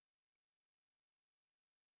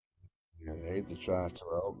 Yeah, they need to try to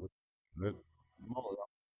help. But more than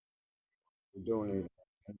that, we do need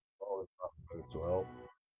all the to help.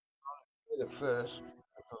 Did it first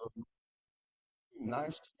because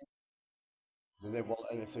nice. They didn't want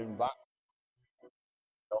anything back.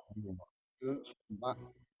 Back.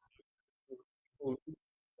 I've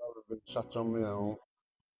been sat on my own.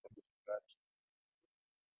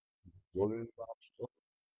 Worrying about stuff.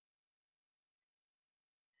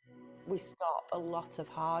 We stop a lot of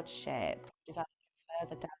hardship developing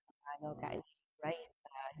further down the line or getting greater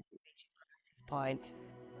at this point.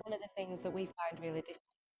 One of the things that we find really difficult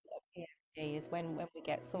at PFG is when we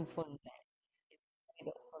get some funding,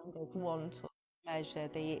 that funders want to measure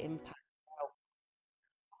the impact of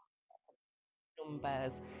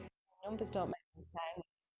numbers. Numbers don't make any sense.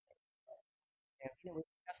 You know, we've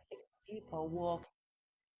just seen people walk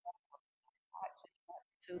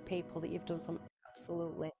to people that you've done some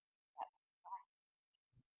absolutely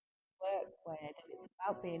work with, and it's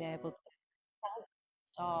about being able to tell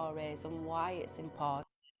stories and why it's important.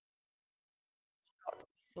 It's got to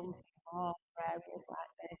be something more for areas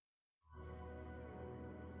like this.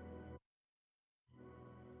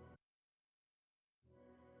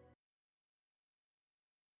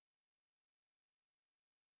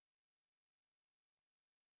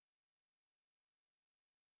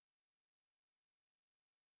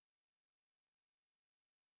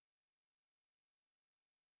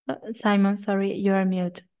 Simon, sorry, you are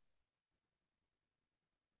mute.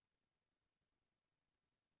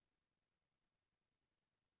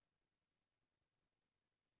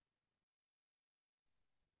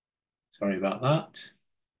 Sorry about that.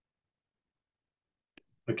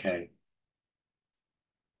 Okay.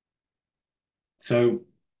 So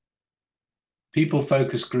People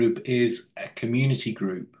Focus Group is a community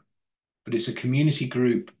group, but it's a community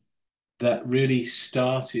group that really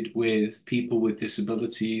started with people with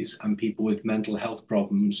disabilities and people with mental health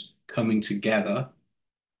problems coming together.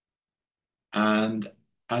 And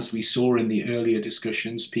as we saw in the earlier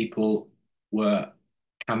discussions, people were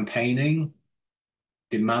campaigning,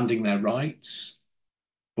 demanding their rights.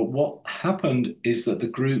 But what happened is that the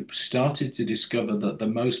group started to discover that the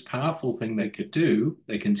most powerful thing they could do,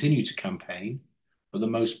 they continue to campaign, but the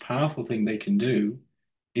most powerful thing they can do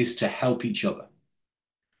is to help each other.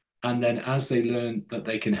 And then as they learn that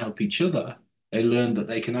they can help each other, they learn that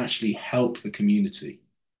they can actually help the community.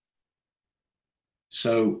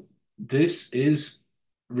 So this is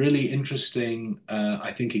really interesting,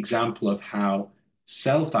 I think, example of how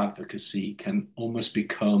self-advocacy can almost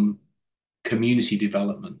become community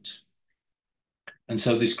development. And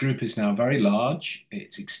so this group is now very large.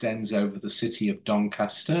 It extends over the city of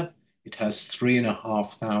Doncaster. It has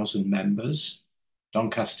 3,500 members.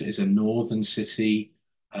 Doncaster is a northern city,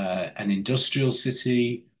 an industrial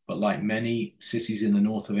city, but like many cities in the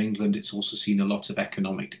north of England, it's also seen a lot of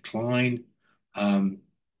economic decline.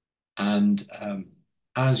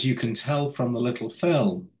 As you can tell from the little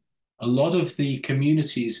film, a lot of the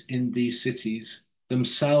communities in these cities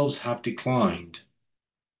themselves have declined.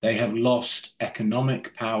 They have lost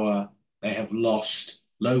economic power. They have lost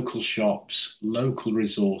local shops, local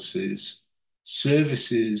resources.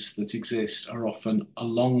 Services that exist are often a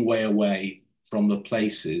long way away from the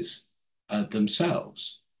places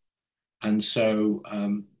themselves. And so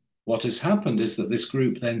what has happened is that this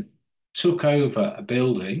group then took over a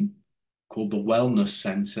building called the Wellness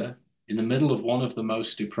Centre in the middle of one of the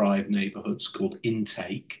most deprived neighbourhoods called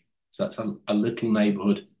Intake. So that's a little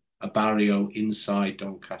neighbourhood, a barrio inside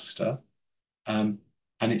Doncaster. And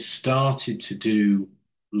it started to do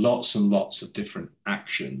lots and lots of different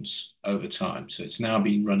actions over time. So it's now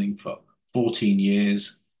been running for 14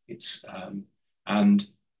 years. And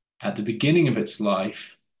at the beginning of its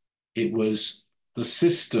life, it was the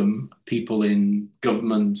system, people in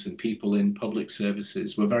government and people in public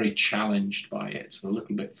services were very challenged by it, so a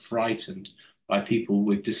little bit frightened by people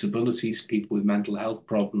with disabilities, people with mental health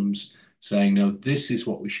problems, saying, no, this is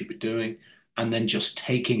what we should be doing, and then just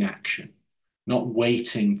taking action, not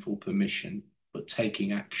waiting for permission, but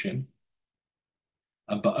taking action.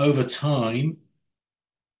 But over time,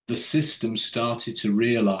 the system started to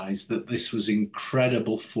realize that this was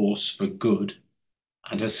incredible force for good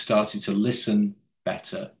and has started to listen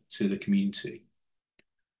better to the community.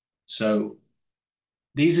 So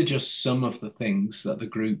these are just some of the things that the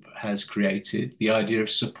group has created. The idea of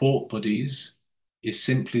support buddies is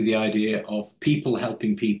simply the idea of people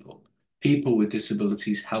helping people, people with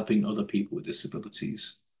disabilities helping other people with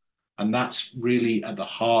disabilities. And that's really at the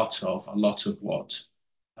heart of a lot of what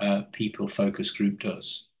People Focus Group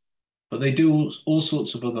does. But they do all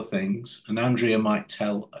sorts of other things, and Andrea might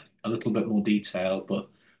tell a little bit more detail, but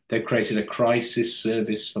they've created a crisis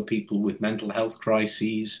service for people with mental health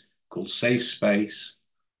crises called Safe Space.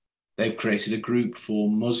 They've created a group for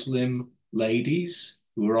Muslim ladies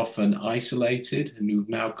who are often isolated and who've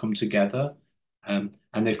now come together. And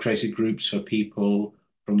they've created groups for people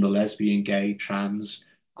from the lesbian, gay, trans,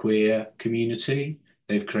 queer community.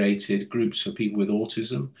 They've created groups for people with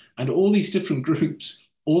autism, and all these different groups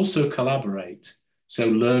also collaborate. So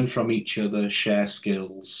learn from each other, share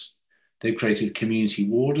skills. They've created community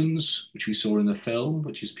wardens, which we saw in the film,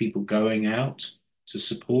 which is people going out to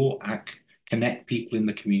support, connect people in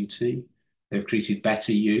the community. They've created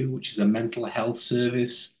Better You, which is a mental health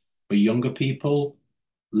service for younger people,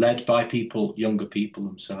 led by people, younger people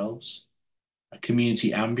themselves. A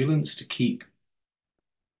community ambulance to keep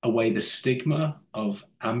away the stigma of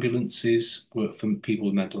ambulances for people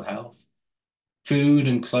with mental health. Food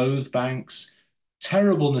and clothes banks,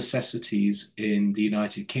 terrible necessities in the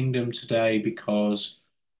United Kingdom today because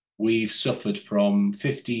we've suffered from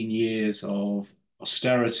 15 years of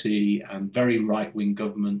austerity and very right-wing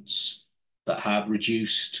governments that have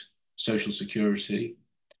reduced social security.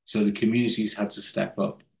 So the communities had to step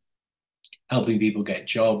up, helping people get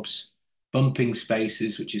jobs, bumping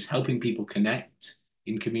spaces, which is helping people connect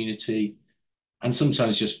in community, and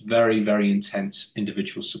sometimes just very, very intense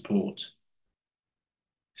individual support.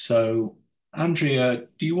 So, Andrea,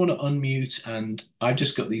 do you want to unmute? And I've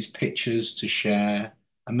just got these pictures to share,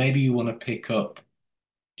 and maybe you want to pick up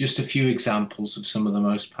just a few examples of some of the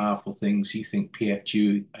most powerful things you think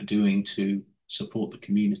PFG are doing to support the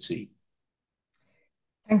community.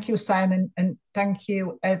 Thank you, Simon, and thank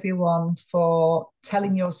you everyone for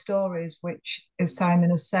telling your stories, which, as Simon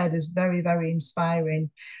has said, is very, very inspiring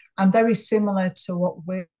and very similar to what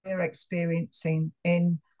we're experiencing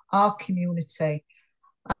in our community.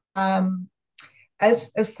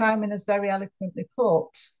 As Simon has very eloquently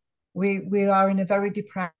put, we are in a very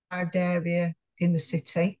deprived area in the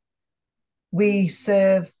city. We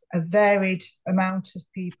serve a varied amount of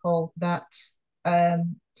people that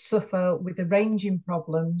suffer with a ranging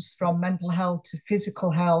problems from mental health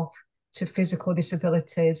to physical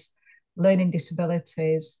disabilities, learning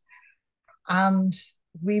disabilities. And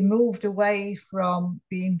we moved away from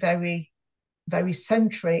being very, very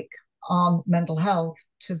centric on mental health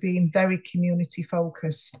to being very community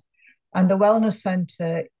focused. And the Wellness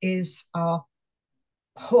Centre is our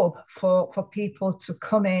hub for people to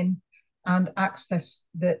come in and access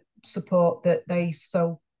the support that they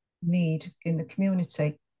so need in the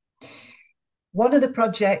community. One of the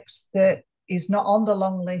projects that is not on the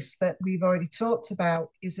long list that we've already talked about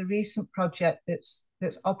is a recent project that's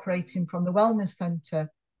operating from the Wellness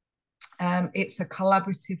Centre. It's a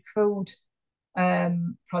collaborative food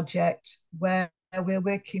project where we're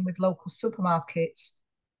working with local supermarkets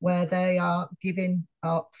where they are giving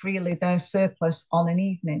freely their surplus on an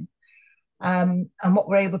evening. And what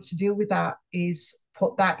we're able to do with that is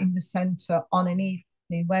put that in the centre on an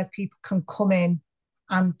evening where people can come in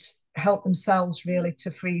and help themselves really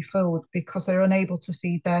to free food because they're unable to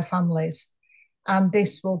feed their families. And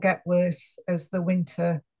this will get worse as the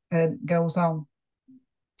winter goes on.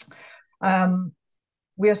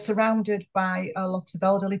 We are surrounded by a lot of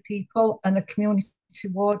elderly people, and the Community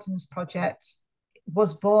Wardens project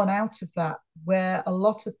was born out of that, where a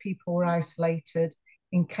lot of people were isolated,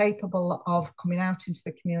 incapable of coming out into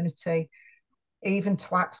the community, even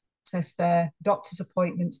to access their doctor's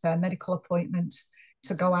appointments, their medical appointments,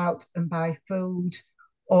 to go out and buy food,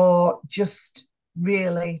 or just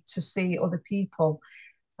really to see other people.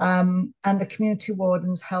 And the community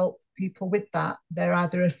wardens help people with that. They're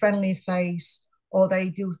either a friendly face or they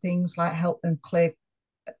do things like help them clear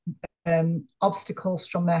obstacles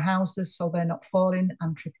from their houses so they're not falling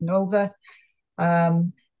and tripping over.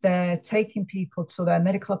 They're taking people to their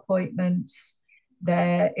medical appointments.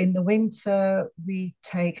 In the winter, we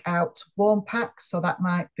take out warm packs, so that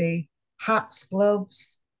might be hats,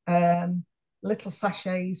 gloves, little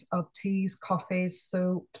sachets of teas, coffees,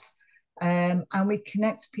 soups, and we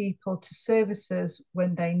connect people to services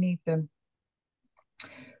when they need them.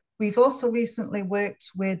 We've also recently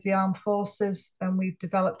worked with the armed forces and we've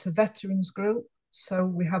developed a veterans group. So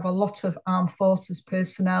we have a lot of armed forces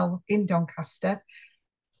personnel in Doncaster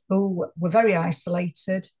who were very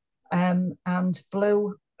isolated. And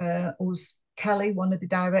Blue, who's Kelly, one of the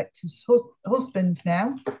director's husband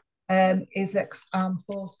now, is ex-armed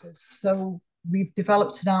forces. So we've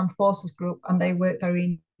developed an armed forces group and they work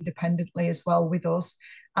very independently as well with us.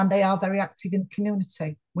 And they are very active in the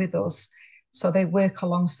community with us. So they work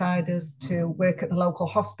alongside us to work at the local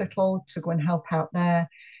hospital, to go and help out there.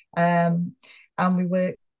 And we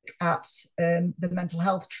work at the Mental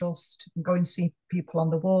Health Trust, go and see people on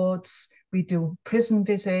the wards. We do prison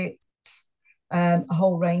visits, a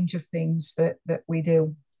whole range of things that we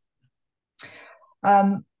do.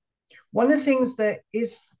 One of the things that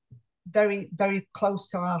is very, very close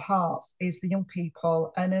to our hearts is the young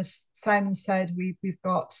people. And as Simon said, we've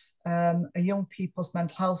got a young people's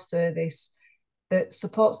mental health service that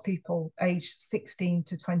supports people aged 16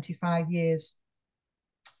 to 25 years.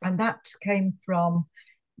 And that came from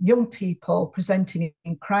young people presenting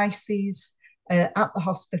in crises at the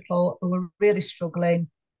hospital who were really struggling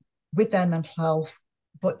with their mental health,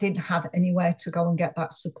 but didn't have anywhere to go and get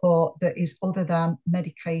that support that is other than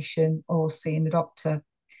medication or seeing a doctor.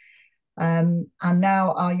 And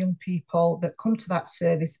now our young people that come to that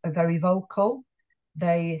service are very vocal.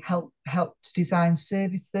 They help to design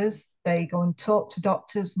services. They go and talk to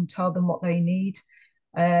doctors and tell them what they need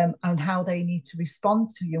and how they need to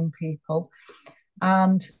respond to young people.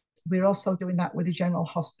 And we're also doing that with the general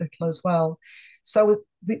hospital as well. So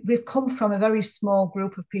we've come from a very small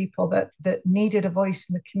group of people that needed a voice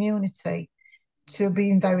in the community to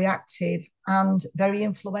being very active and very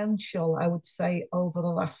influential, I would say, over the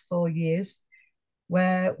last 4 years,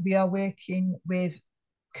 where we are working with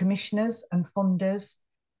commissioners and funders,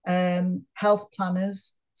 health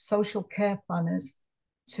planners, social care planners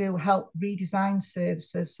to help redesign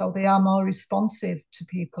services so they are more responsive to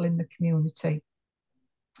people in the community.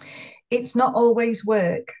 It's not always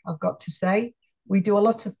work, I've got to say. We do a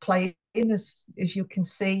lot of playing, as you can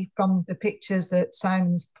see from the pictures that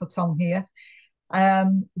Simon's put on here.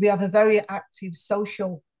 We have a very active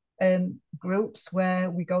social groups where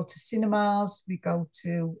we go to cinemas, we go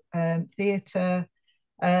to theatre.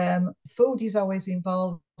 Food is always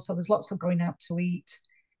involved, so there's lots of going out to eat.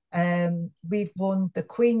 We've won the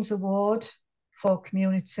Queen's Award for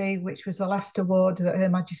Community, which was the last award that Her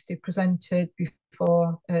Majesty presented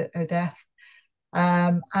before her death.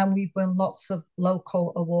 And we've won lots of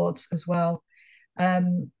local awards as well.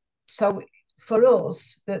 So for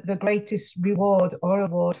us, the greatest reward or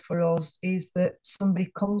award for us is that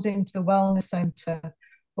somebody comes into the wellness centre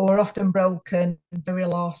who are often broken, very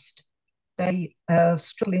lost. They are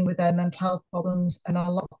struggling with their mental health problems and a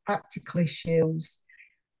lot of practical issues.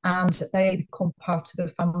 And they become part of the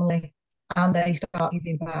family and they start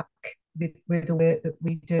giving back with the work that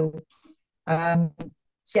we do. So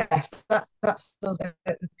yes, that's those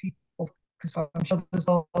people, because I'm sure there's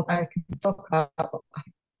all I can talk about, but I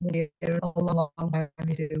think we're here all along how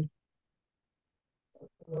we do.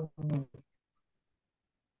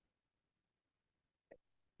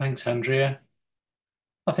 Thanks, Andrea.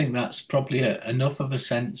 I think that's probably enough of a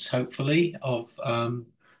sense, hopefully, of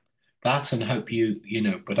that, and hope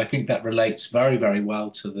but I think that relates very, very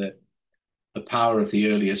well to the power of the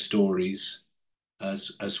earlier stories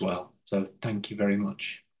as well. So thank you very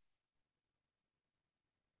much.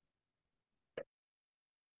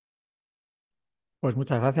 Pues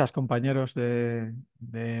muchas gracias, compañeros de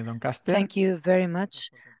Doncaster. Thank you very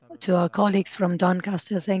much to our colleagues from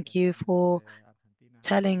Doncaster. Thank you for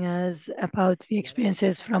telling us about the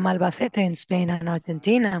experiences from Albacete in Spain and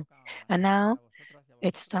Argentina. And now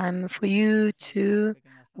it's time for you to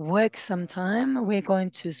work some time. We're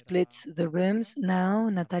going to split the rooms now.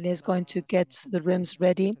 Natalia is going to get the rooms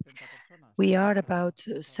ready. We are about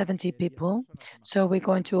 70 people, so we're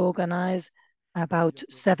going to organize about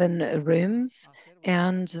 7 rooms,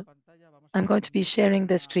 and I'm going to be sharing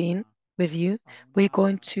the screen with you. We're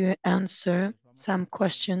going to answer some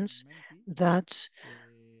questions that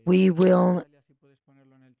we will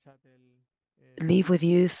leave with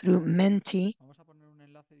you through Menti,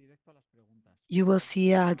 you will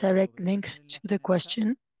see a direct link to the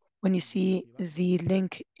question. When you see the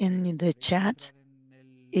link in the chat,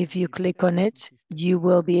 if you click on it, you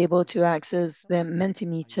will be able to access the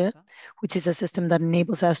Mentimeter, which is a system that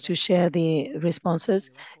enables us to share the responses.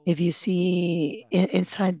 If you see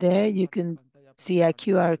inside there, you can see a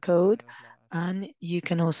QR code, and you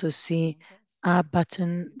can also see a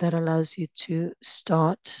button that allows you to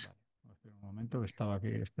start.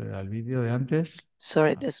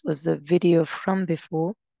 Sorry, this was the video from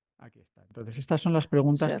before. So,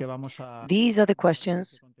 these are the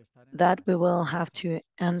questions that we will have to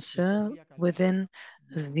answer within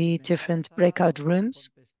the different breakout rooms.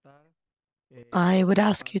 I would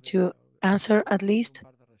ask you to answer at least,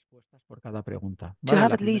 to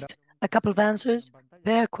have at least a couple of answers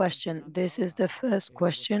per question. This is the first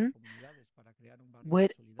question.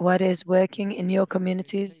 What is working in your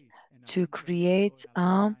communities to create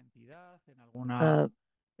a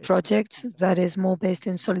project that is more based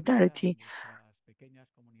in solidarity?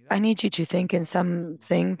 I need you to think in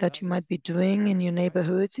something that you might be doing in your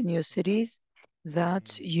neighborhoods, in your cities,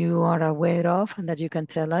 that you are aware of and that you can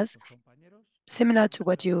tell us, similar to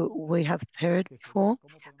what we have heard before.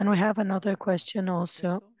 And we have another question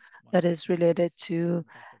also that is related to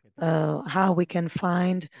how we can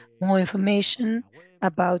find more information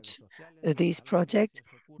about this project,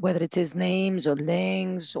 whether it is names or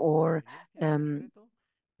links or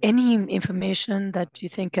any information that you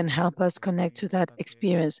think can help us connect to that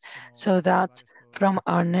experience, so that from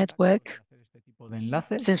our network,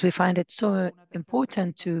 since we find it so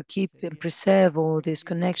important to keep and preserve all these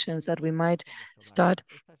connections that we might start.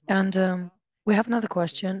 And we have another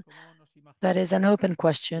question that is an open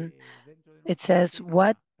question. It says,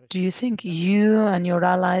 what do you think you and your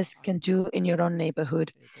allies can do in your own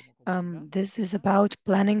neighborhood? This is about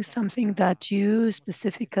planning something that you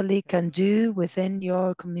specifically can do within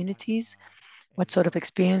your communities. What sort of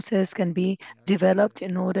experiences can be developed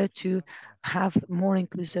in order to have more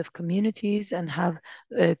inclusive communities and have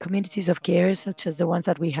communities of care, such as the ones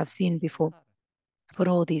that we have seen before. For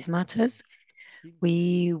all these matters,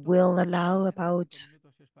 we will allow about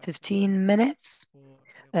 15 minutes,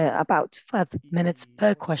 about 5 minutes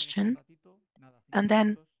per question, and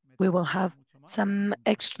then we will have some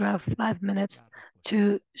extra 5 minutes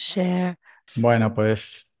to share. Bueno,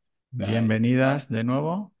 pues bienvenidas de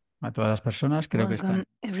nuevo a todas las personas. Creo que Welcome, están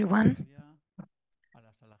everyone,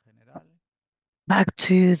 back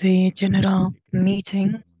to the general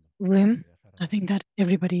meeting room. I think that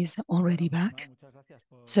everybody is already back.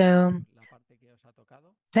 So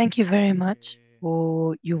thank you very much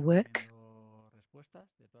for your work.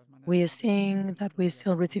 We are seeing that we're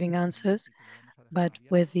still receiving answers, but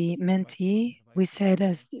with the mentee, we said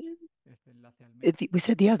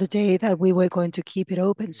the other day that we were going to keep it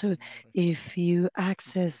open. So if you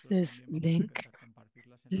access this link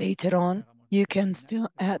later on, you can still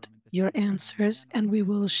add your answers, and we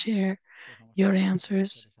will share your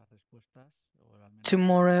answers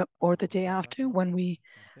tomorrow or the day after when we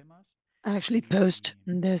actually post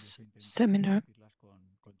this seminar.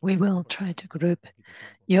 We will try to group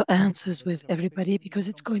your answers with everybody because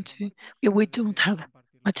it's going to, we don't have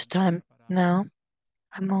much time now.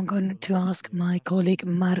 I'm going to ask my colleague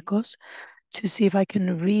Marcos to see if I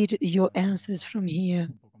can read your answers from here.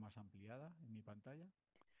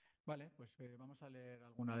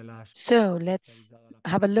 So let's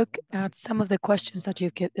have a look at some of the questions that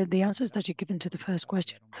you've given, the answers that you've given to the first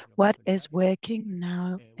question. What is working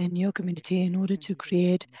now in your community in order to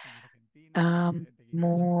create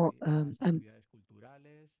more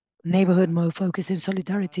neighborhood, more focus in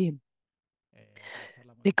solidarity?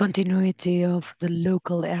 The continuity of the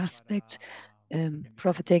local aspect,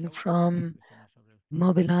 profiting from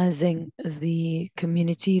mobilizing the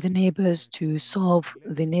community, the neighbors, to solve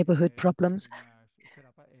the neighborhood problems.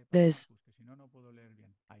 There's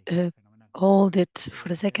hold it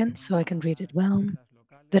for a second so I can read it well.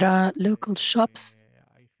 There are local shops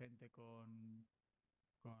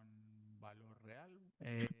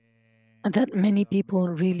that many people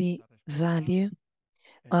really value.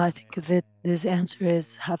 I think that this answer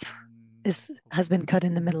has been cut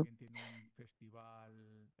in the middle.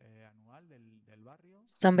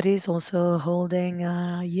 Somebody is also holding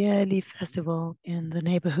a yearly festival in the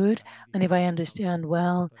neighborhood, and if I understand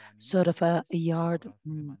well, sort of a yard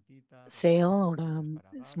sale or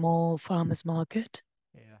a small farmers market.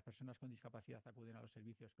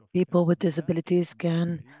 People with disabilities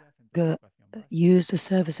can use the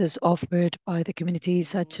services offered by the community,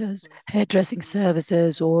 such as hairdressing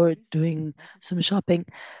services or doing some shopping.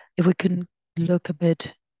 If we can look a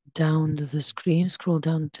bit down to the screen, scroll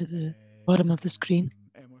down to the bottom of the screen.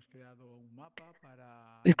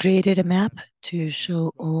 We've created a map to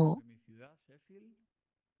show all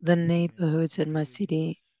the neighborhoods in my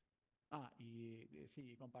city,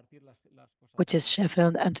 which is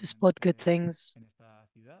Sheffield, and to spot good things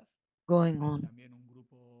going on.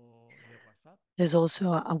 There's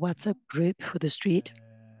also a WhatsApp group for the street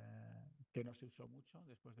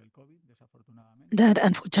that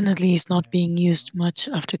unfortunately is not being used much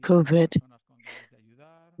after COVID.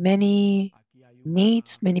 Many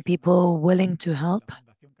needs, many people willing to help.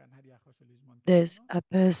 There's a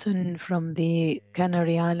person from the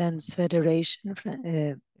Canary Islands Federation,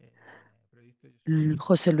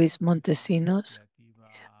 José Luis Montesinos.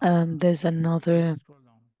 There's another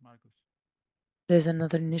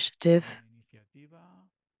initiative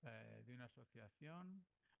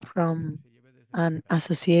from an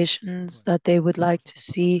associations that they would like to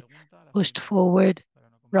see pushed forward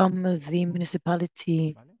from the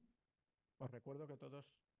municipality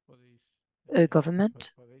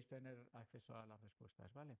government.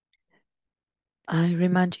 I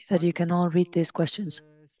remind you that you can all read these questions.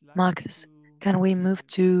 Marcus, can we move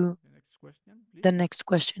to the next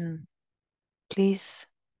question, please?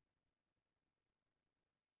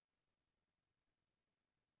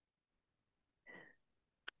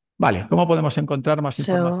 Vale, ¿cómo podemos encontrar más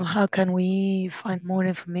So, información? how can we find more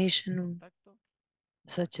information,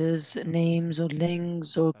 such as names or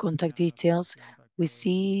links or contact details? We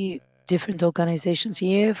see different organizations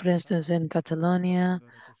here, for instance, in Catalonia,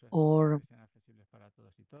 or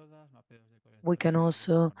we can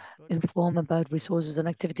also inform about resources and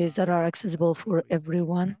activities that are accessible for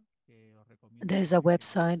everyone. There's a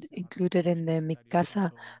website included in the Mi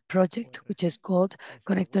Casa project, which is called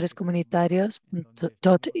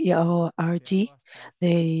conectorescomunitarios.org.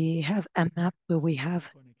 They have a map where we have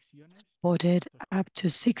spotted up to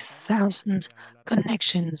 6,000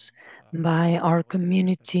 connections by our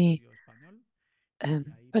community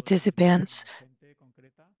participants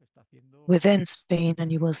within Spain,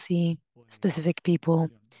 and you will see specific people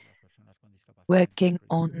working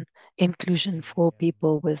on inclusion for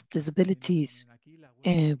people with disabilities.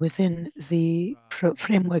 Within the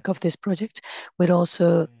framework of this project, we'd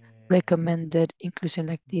also recommended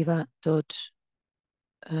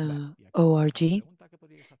inclusionactiva.org.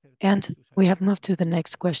 And we have moved to the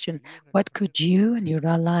next question. What could you and your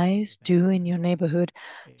allies do in your neighborhood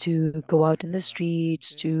to go out in the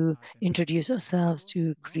streets, to introduce ourselves,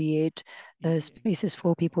 to create spaces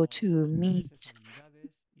for people to meet?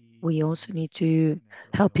 We also need to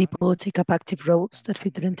help people take up active roles that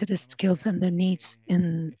fit their interests, skills, and their needs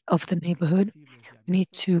of the neighborhood. We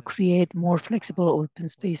need to create more flexible open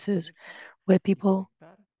spaces where people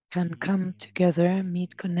can come together,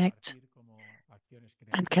 meet, connect,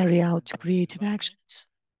 and carry out creative actions.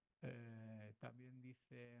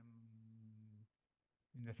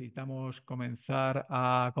 Necesitamos comenzar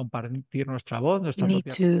a compartir nuestra voz, We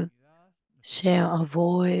need to share our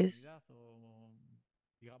voice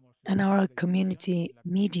and our community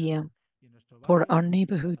media for our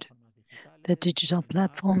neighborhood, the digital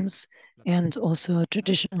platforms and also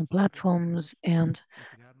traditional platforms and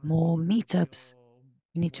more meetups.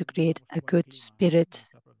 We need to create a good spirit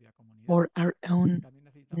for our own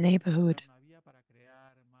neighborhood.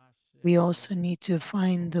 We also need to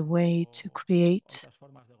find the way to create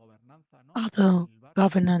other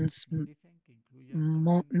governance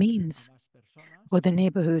means for the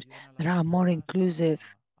neighborhood that are more inclusive,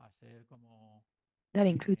 that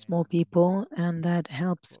includes more people and that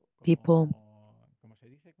helps people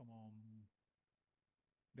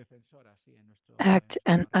act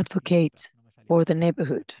and advocate for the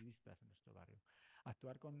neighborhood.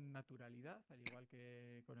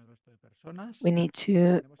 We need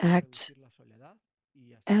to act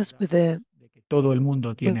as with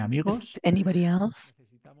anybody else.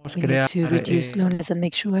 We need to reduce loneliness and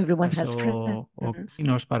make sure everyone has friends.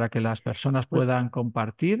 Para que las personas puedan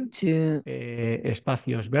compartir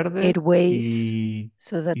espacios verdes ways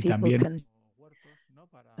so that people can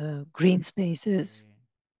green spaces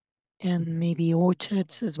and maybe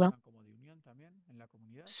orchards as well,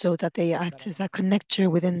 so that they act as a connector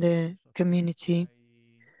within the community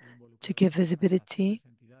to give visibility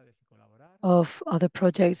of other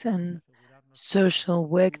projects and social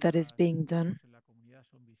work that is being done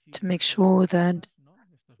to make sure that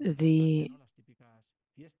the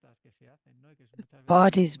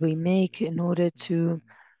parties we make in order to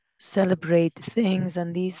celebrate things,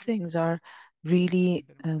 and these things are really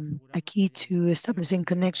a key to establishing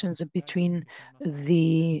connections between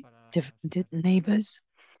the different neighbors.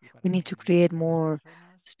 We need to create more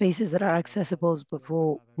spaces that are accessible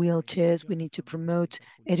for wheelchairs. We need to promote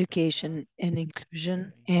education and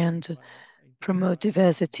inclusion and promote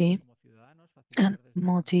diversity and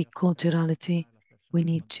multiculturality. We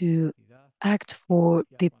need to act for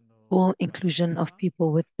the full inclusion of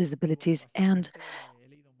people with disabilities and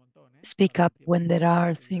speak up when there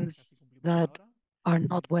are things that are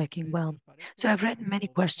not working well. So I've read many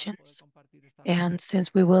questions, and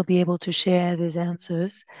since we will be able to share these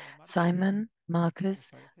answers, Simon,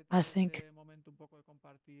 Marcus, I think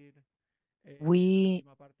we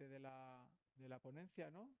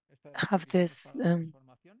have this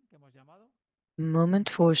moment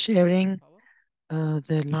for sharing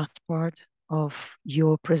the last part of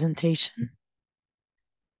your presentation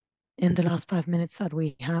in the last 5 minutes that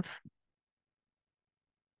we have.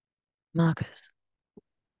 Marcus.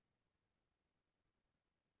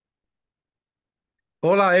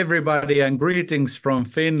 Hola, everybody, and greetings from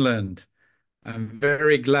Finland. I'm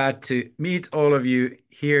very glad to meet all of you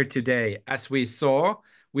here today. As we saw,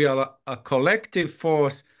 we are a collective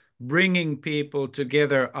force bringing people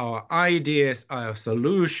together, our ideas, our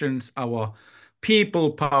solutions, our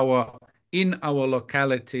people power in our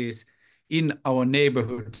localities, in our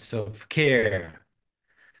neighborhoods of care.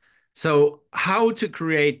 So how to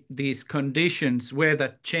create these conditions where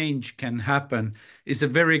that change can happen is a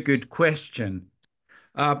very good question.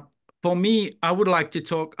 For me, I would like to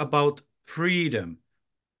talk about freedom.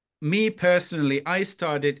 Me personally, I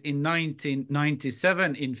started in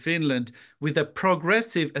 1997 in Finland with a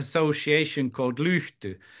progressive association called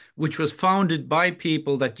Lyhty, which was founded by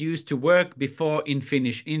people that used to work before in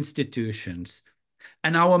Finnish institutions.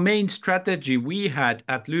 And our main strategy we had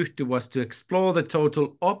at Lyhty was to explore the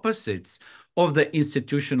total opposites of the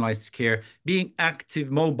institutionalized care, being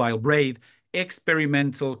active, mobile, brave,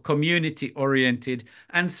 experimental, community-oriented,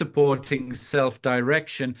 and supporting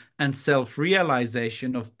self-direction and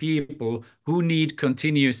self-realization of people who need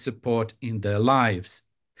continuous support in their lives.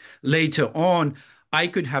 Later on, I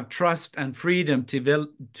could have trust and freedom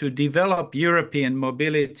to develop European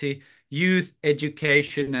mobility, youth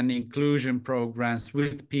education and inclusion programs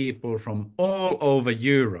with people from all over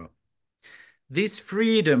Europe. This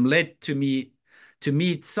freedom led to me to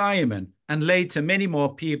meet Simon and later many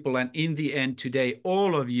more people, and in the end today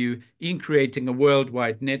all of you, in creating a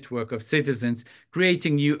worldwide network of citizens,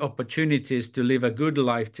 creating new opportunities to live a good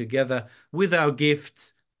life together with our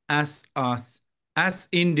gifts as us, as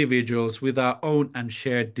individuals with our own and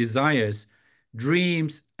shared desires,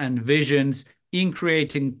 dreams and visions, in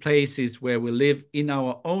creating places where we live in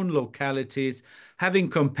our own localities, having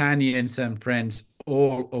companions and friends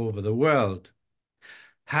all over the world.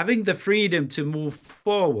 Having the freedom to move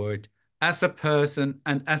forward as a person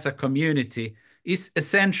and as a community is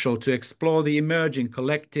essential to explore the emerging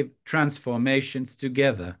collective transformations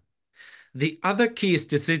together. The other keys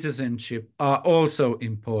to citizenship are also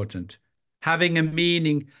important. Having a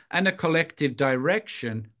meaning and a collective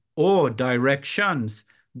direction or directions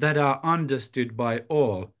that are understood by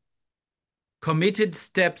all. Committed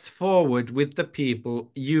steps forward with the people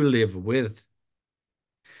you live with.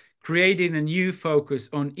 Creating a new focus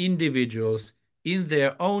on individuals in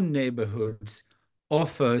their own neighborhoods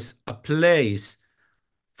offers a place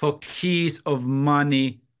for keys of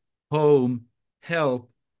money, home,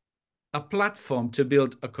 help, a platform to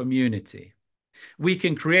build a community. We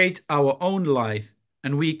can create our own life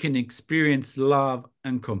and we can experience love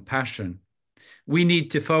and compassion. We need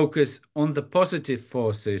to focus on the positive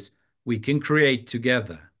forces we can create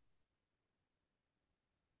together.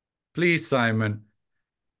 Please, Simon.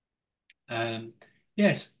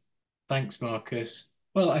 Yes, thanks, Marcus.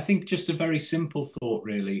 Well, I think just a very simple thought,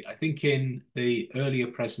 really. I think in the earlier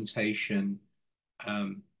presentation,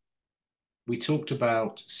 we talked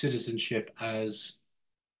about citizenship as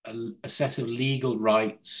a set of legal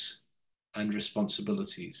rights and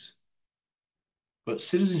responsibilities. But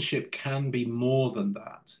citizenship can be more than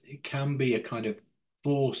that. It can be a kind of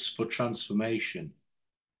force for transformation.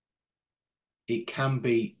 It can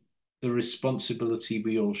be the responsibility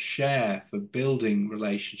we all share for building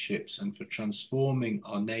relationships and for transforming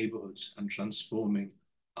our neighborhoods and transforming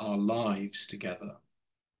our lives together.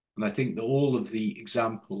 And I think that all of the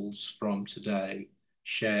examples from today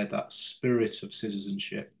share that spirit of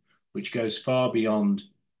citizenship, which goes far beyond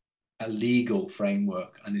a legal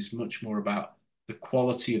framework and is much more about the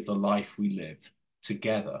quality of the life we live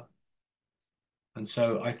together. And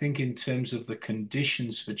so I think in terms of the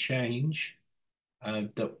conditions for change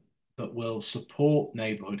that will support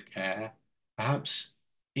neighborhood care, perhaps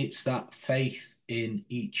it's that faith in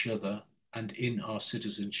each other and in our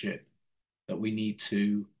citizenship that we need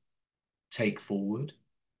to take forward.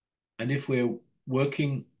 And if we're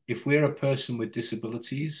working if we're a person with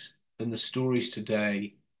disabilities, then the stories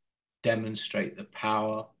today demonstrate the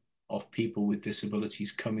power of people with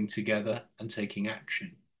disabilities coming together and taking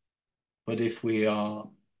action. But if we are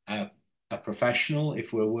a professional,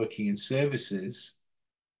 if we're working in services,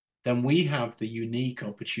 then we have the unique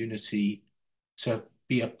opportunity to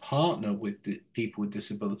be a partner with people with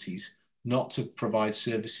disabilities, not to provide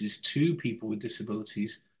services to people with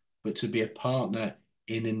disabilities, but to be a partner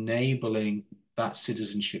in enabling that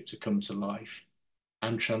citizenship to come to life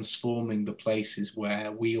and transforming the places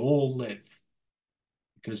where we all live.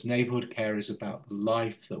 Because neighborhood care is about the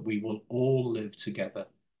life that we will all live together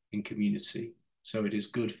in community. So it is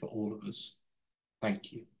good for all of us.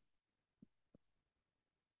 Thank you.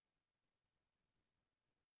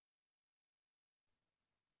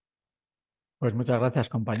 Pues muchas gracias,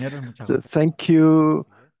 compañeros. Muchas So gracias. thank you,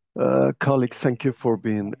 colleagues. Thank you for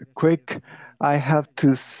being quick. I have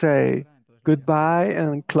to say goodbye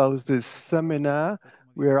and close this seminar.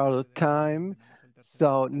 We're out of time.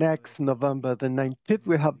 So next November the 19th,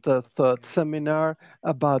 we have the third seminar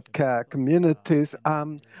about care communities.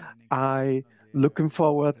 I looking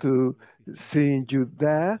forward to seeing you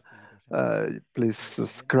there. Please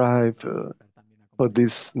subscribe for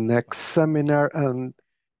this next seminar and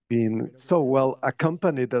being so well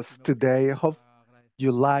accompanied us today. Hope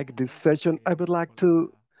you like this session. I would like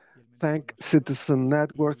to thank Citizen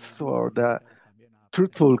Networks for the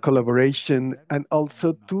truthful collaboration and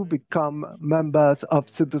also to become members of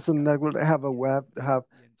Citizen Network. Have a web, have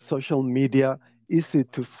social media, easy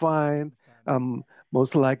to find.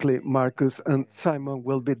 Most likely Marcus and Simon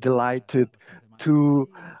will be delighted to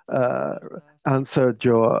answer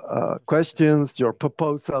your questions, your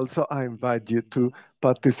proposals. So I invite you to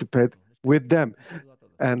participate with them.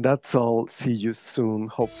 And that's all. See you soon,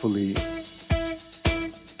 hopefully.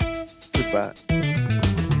 Goodbye.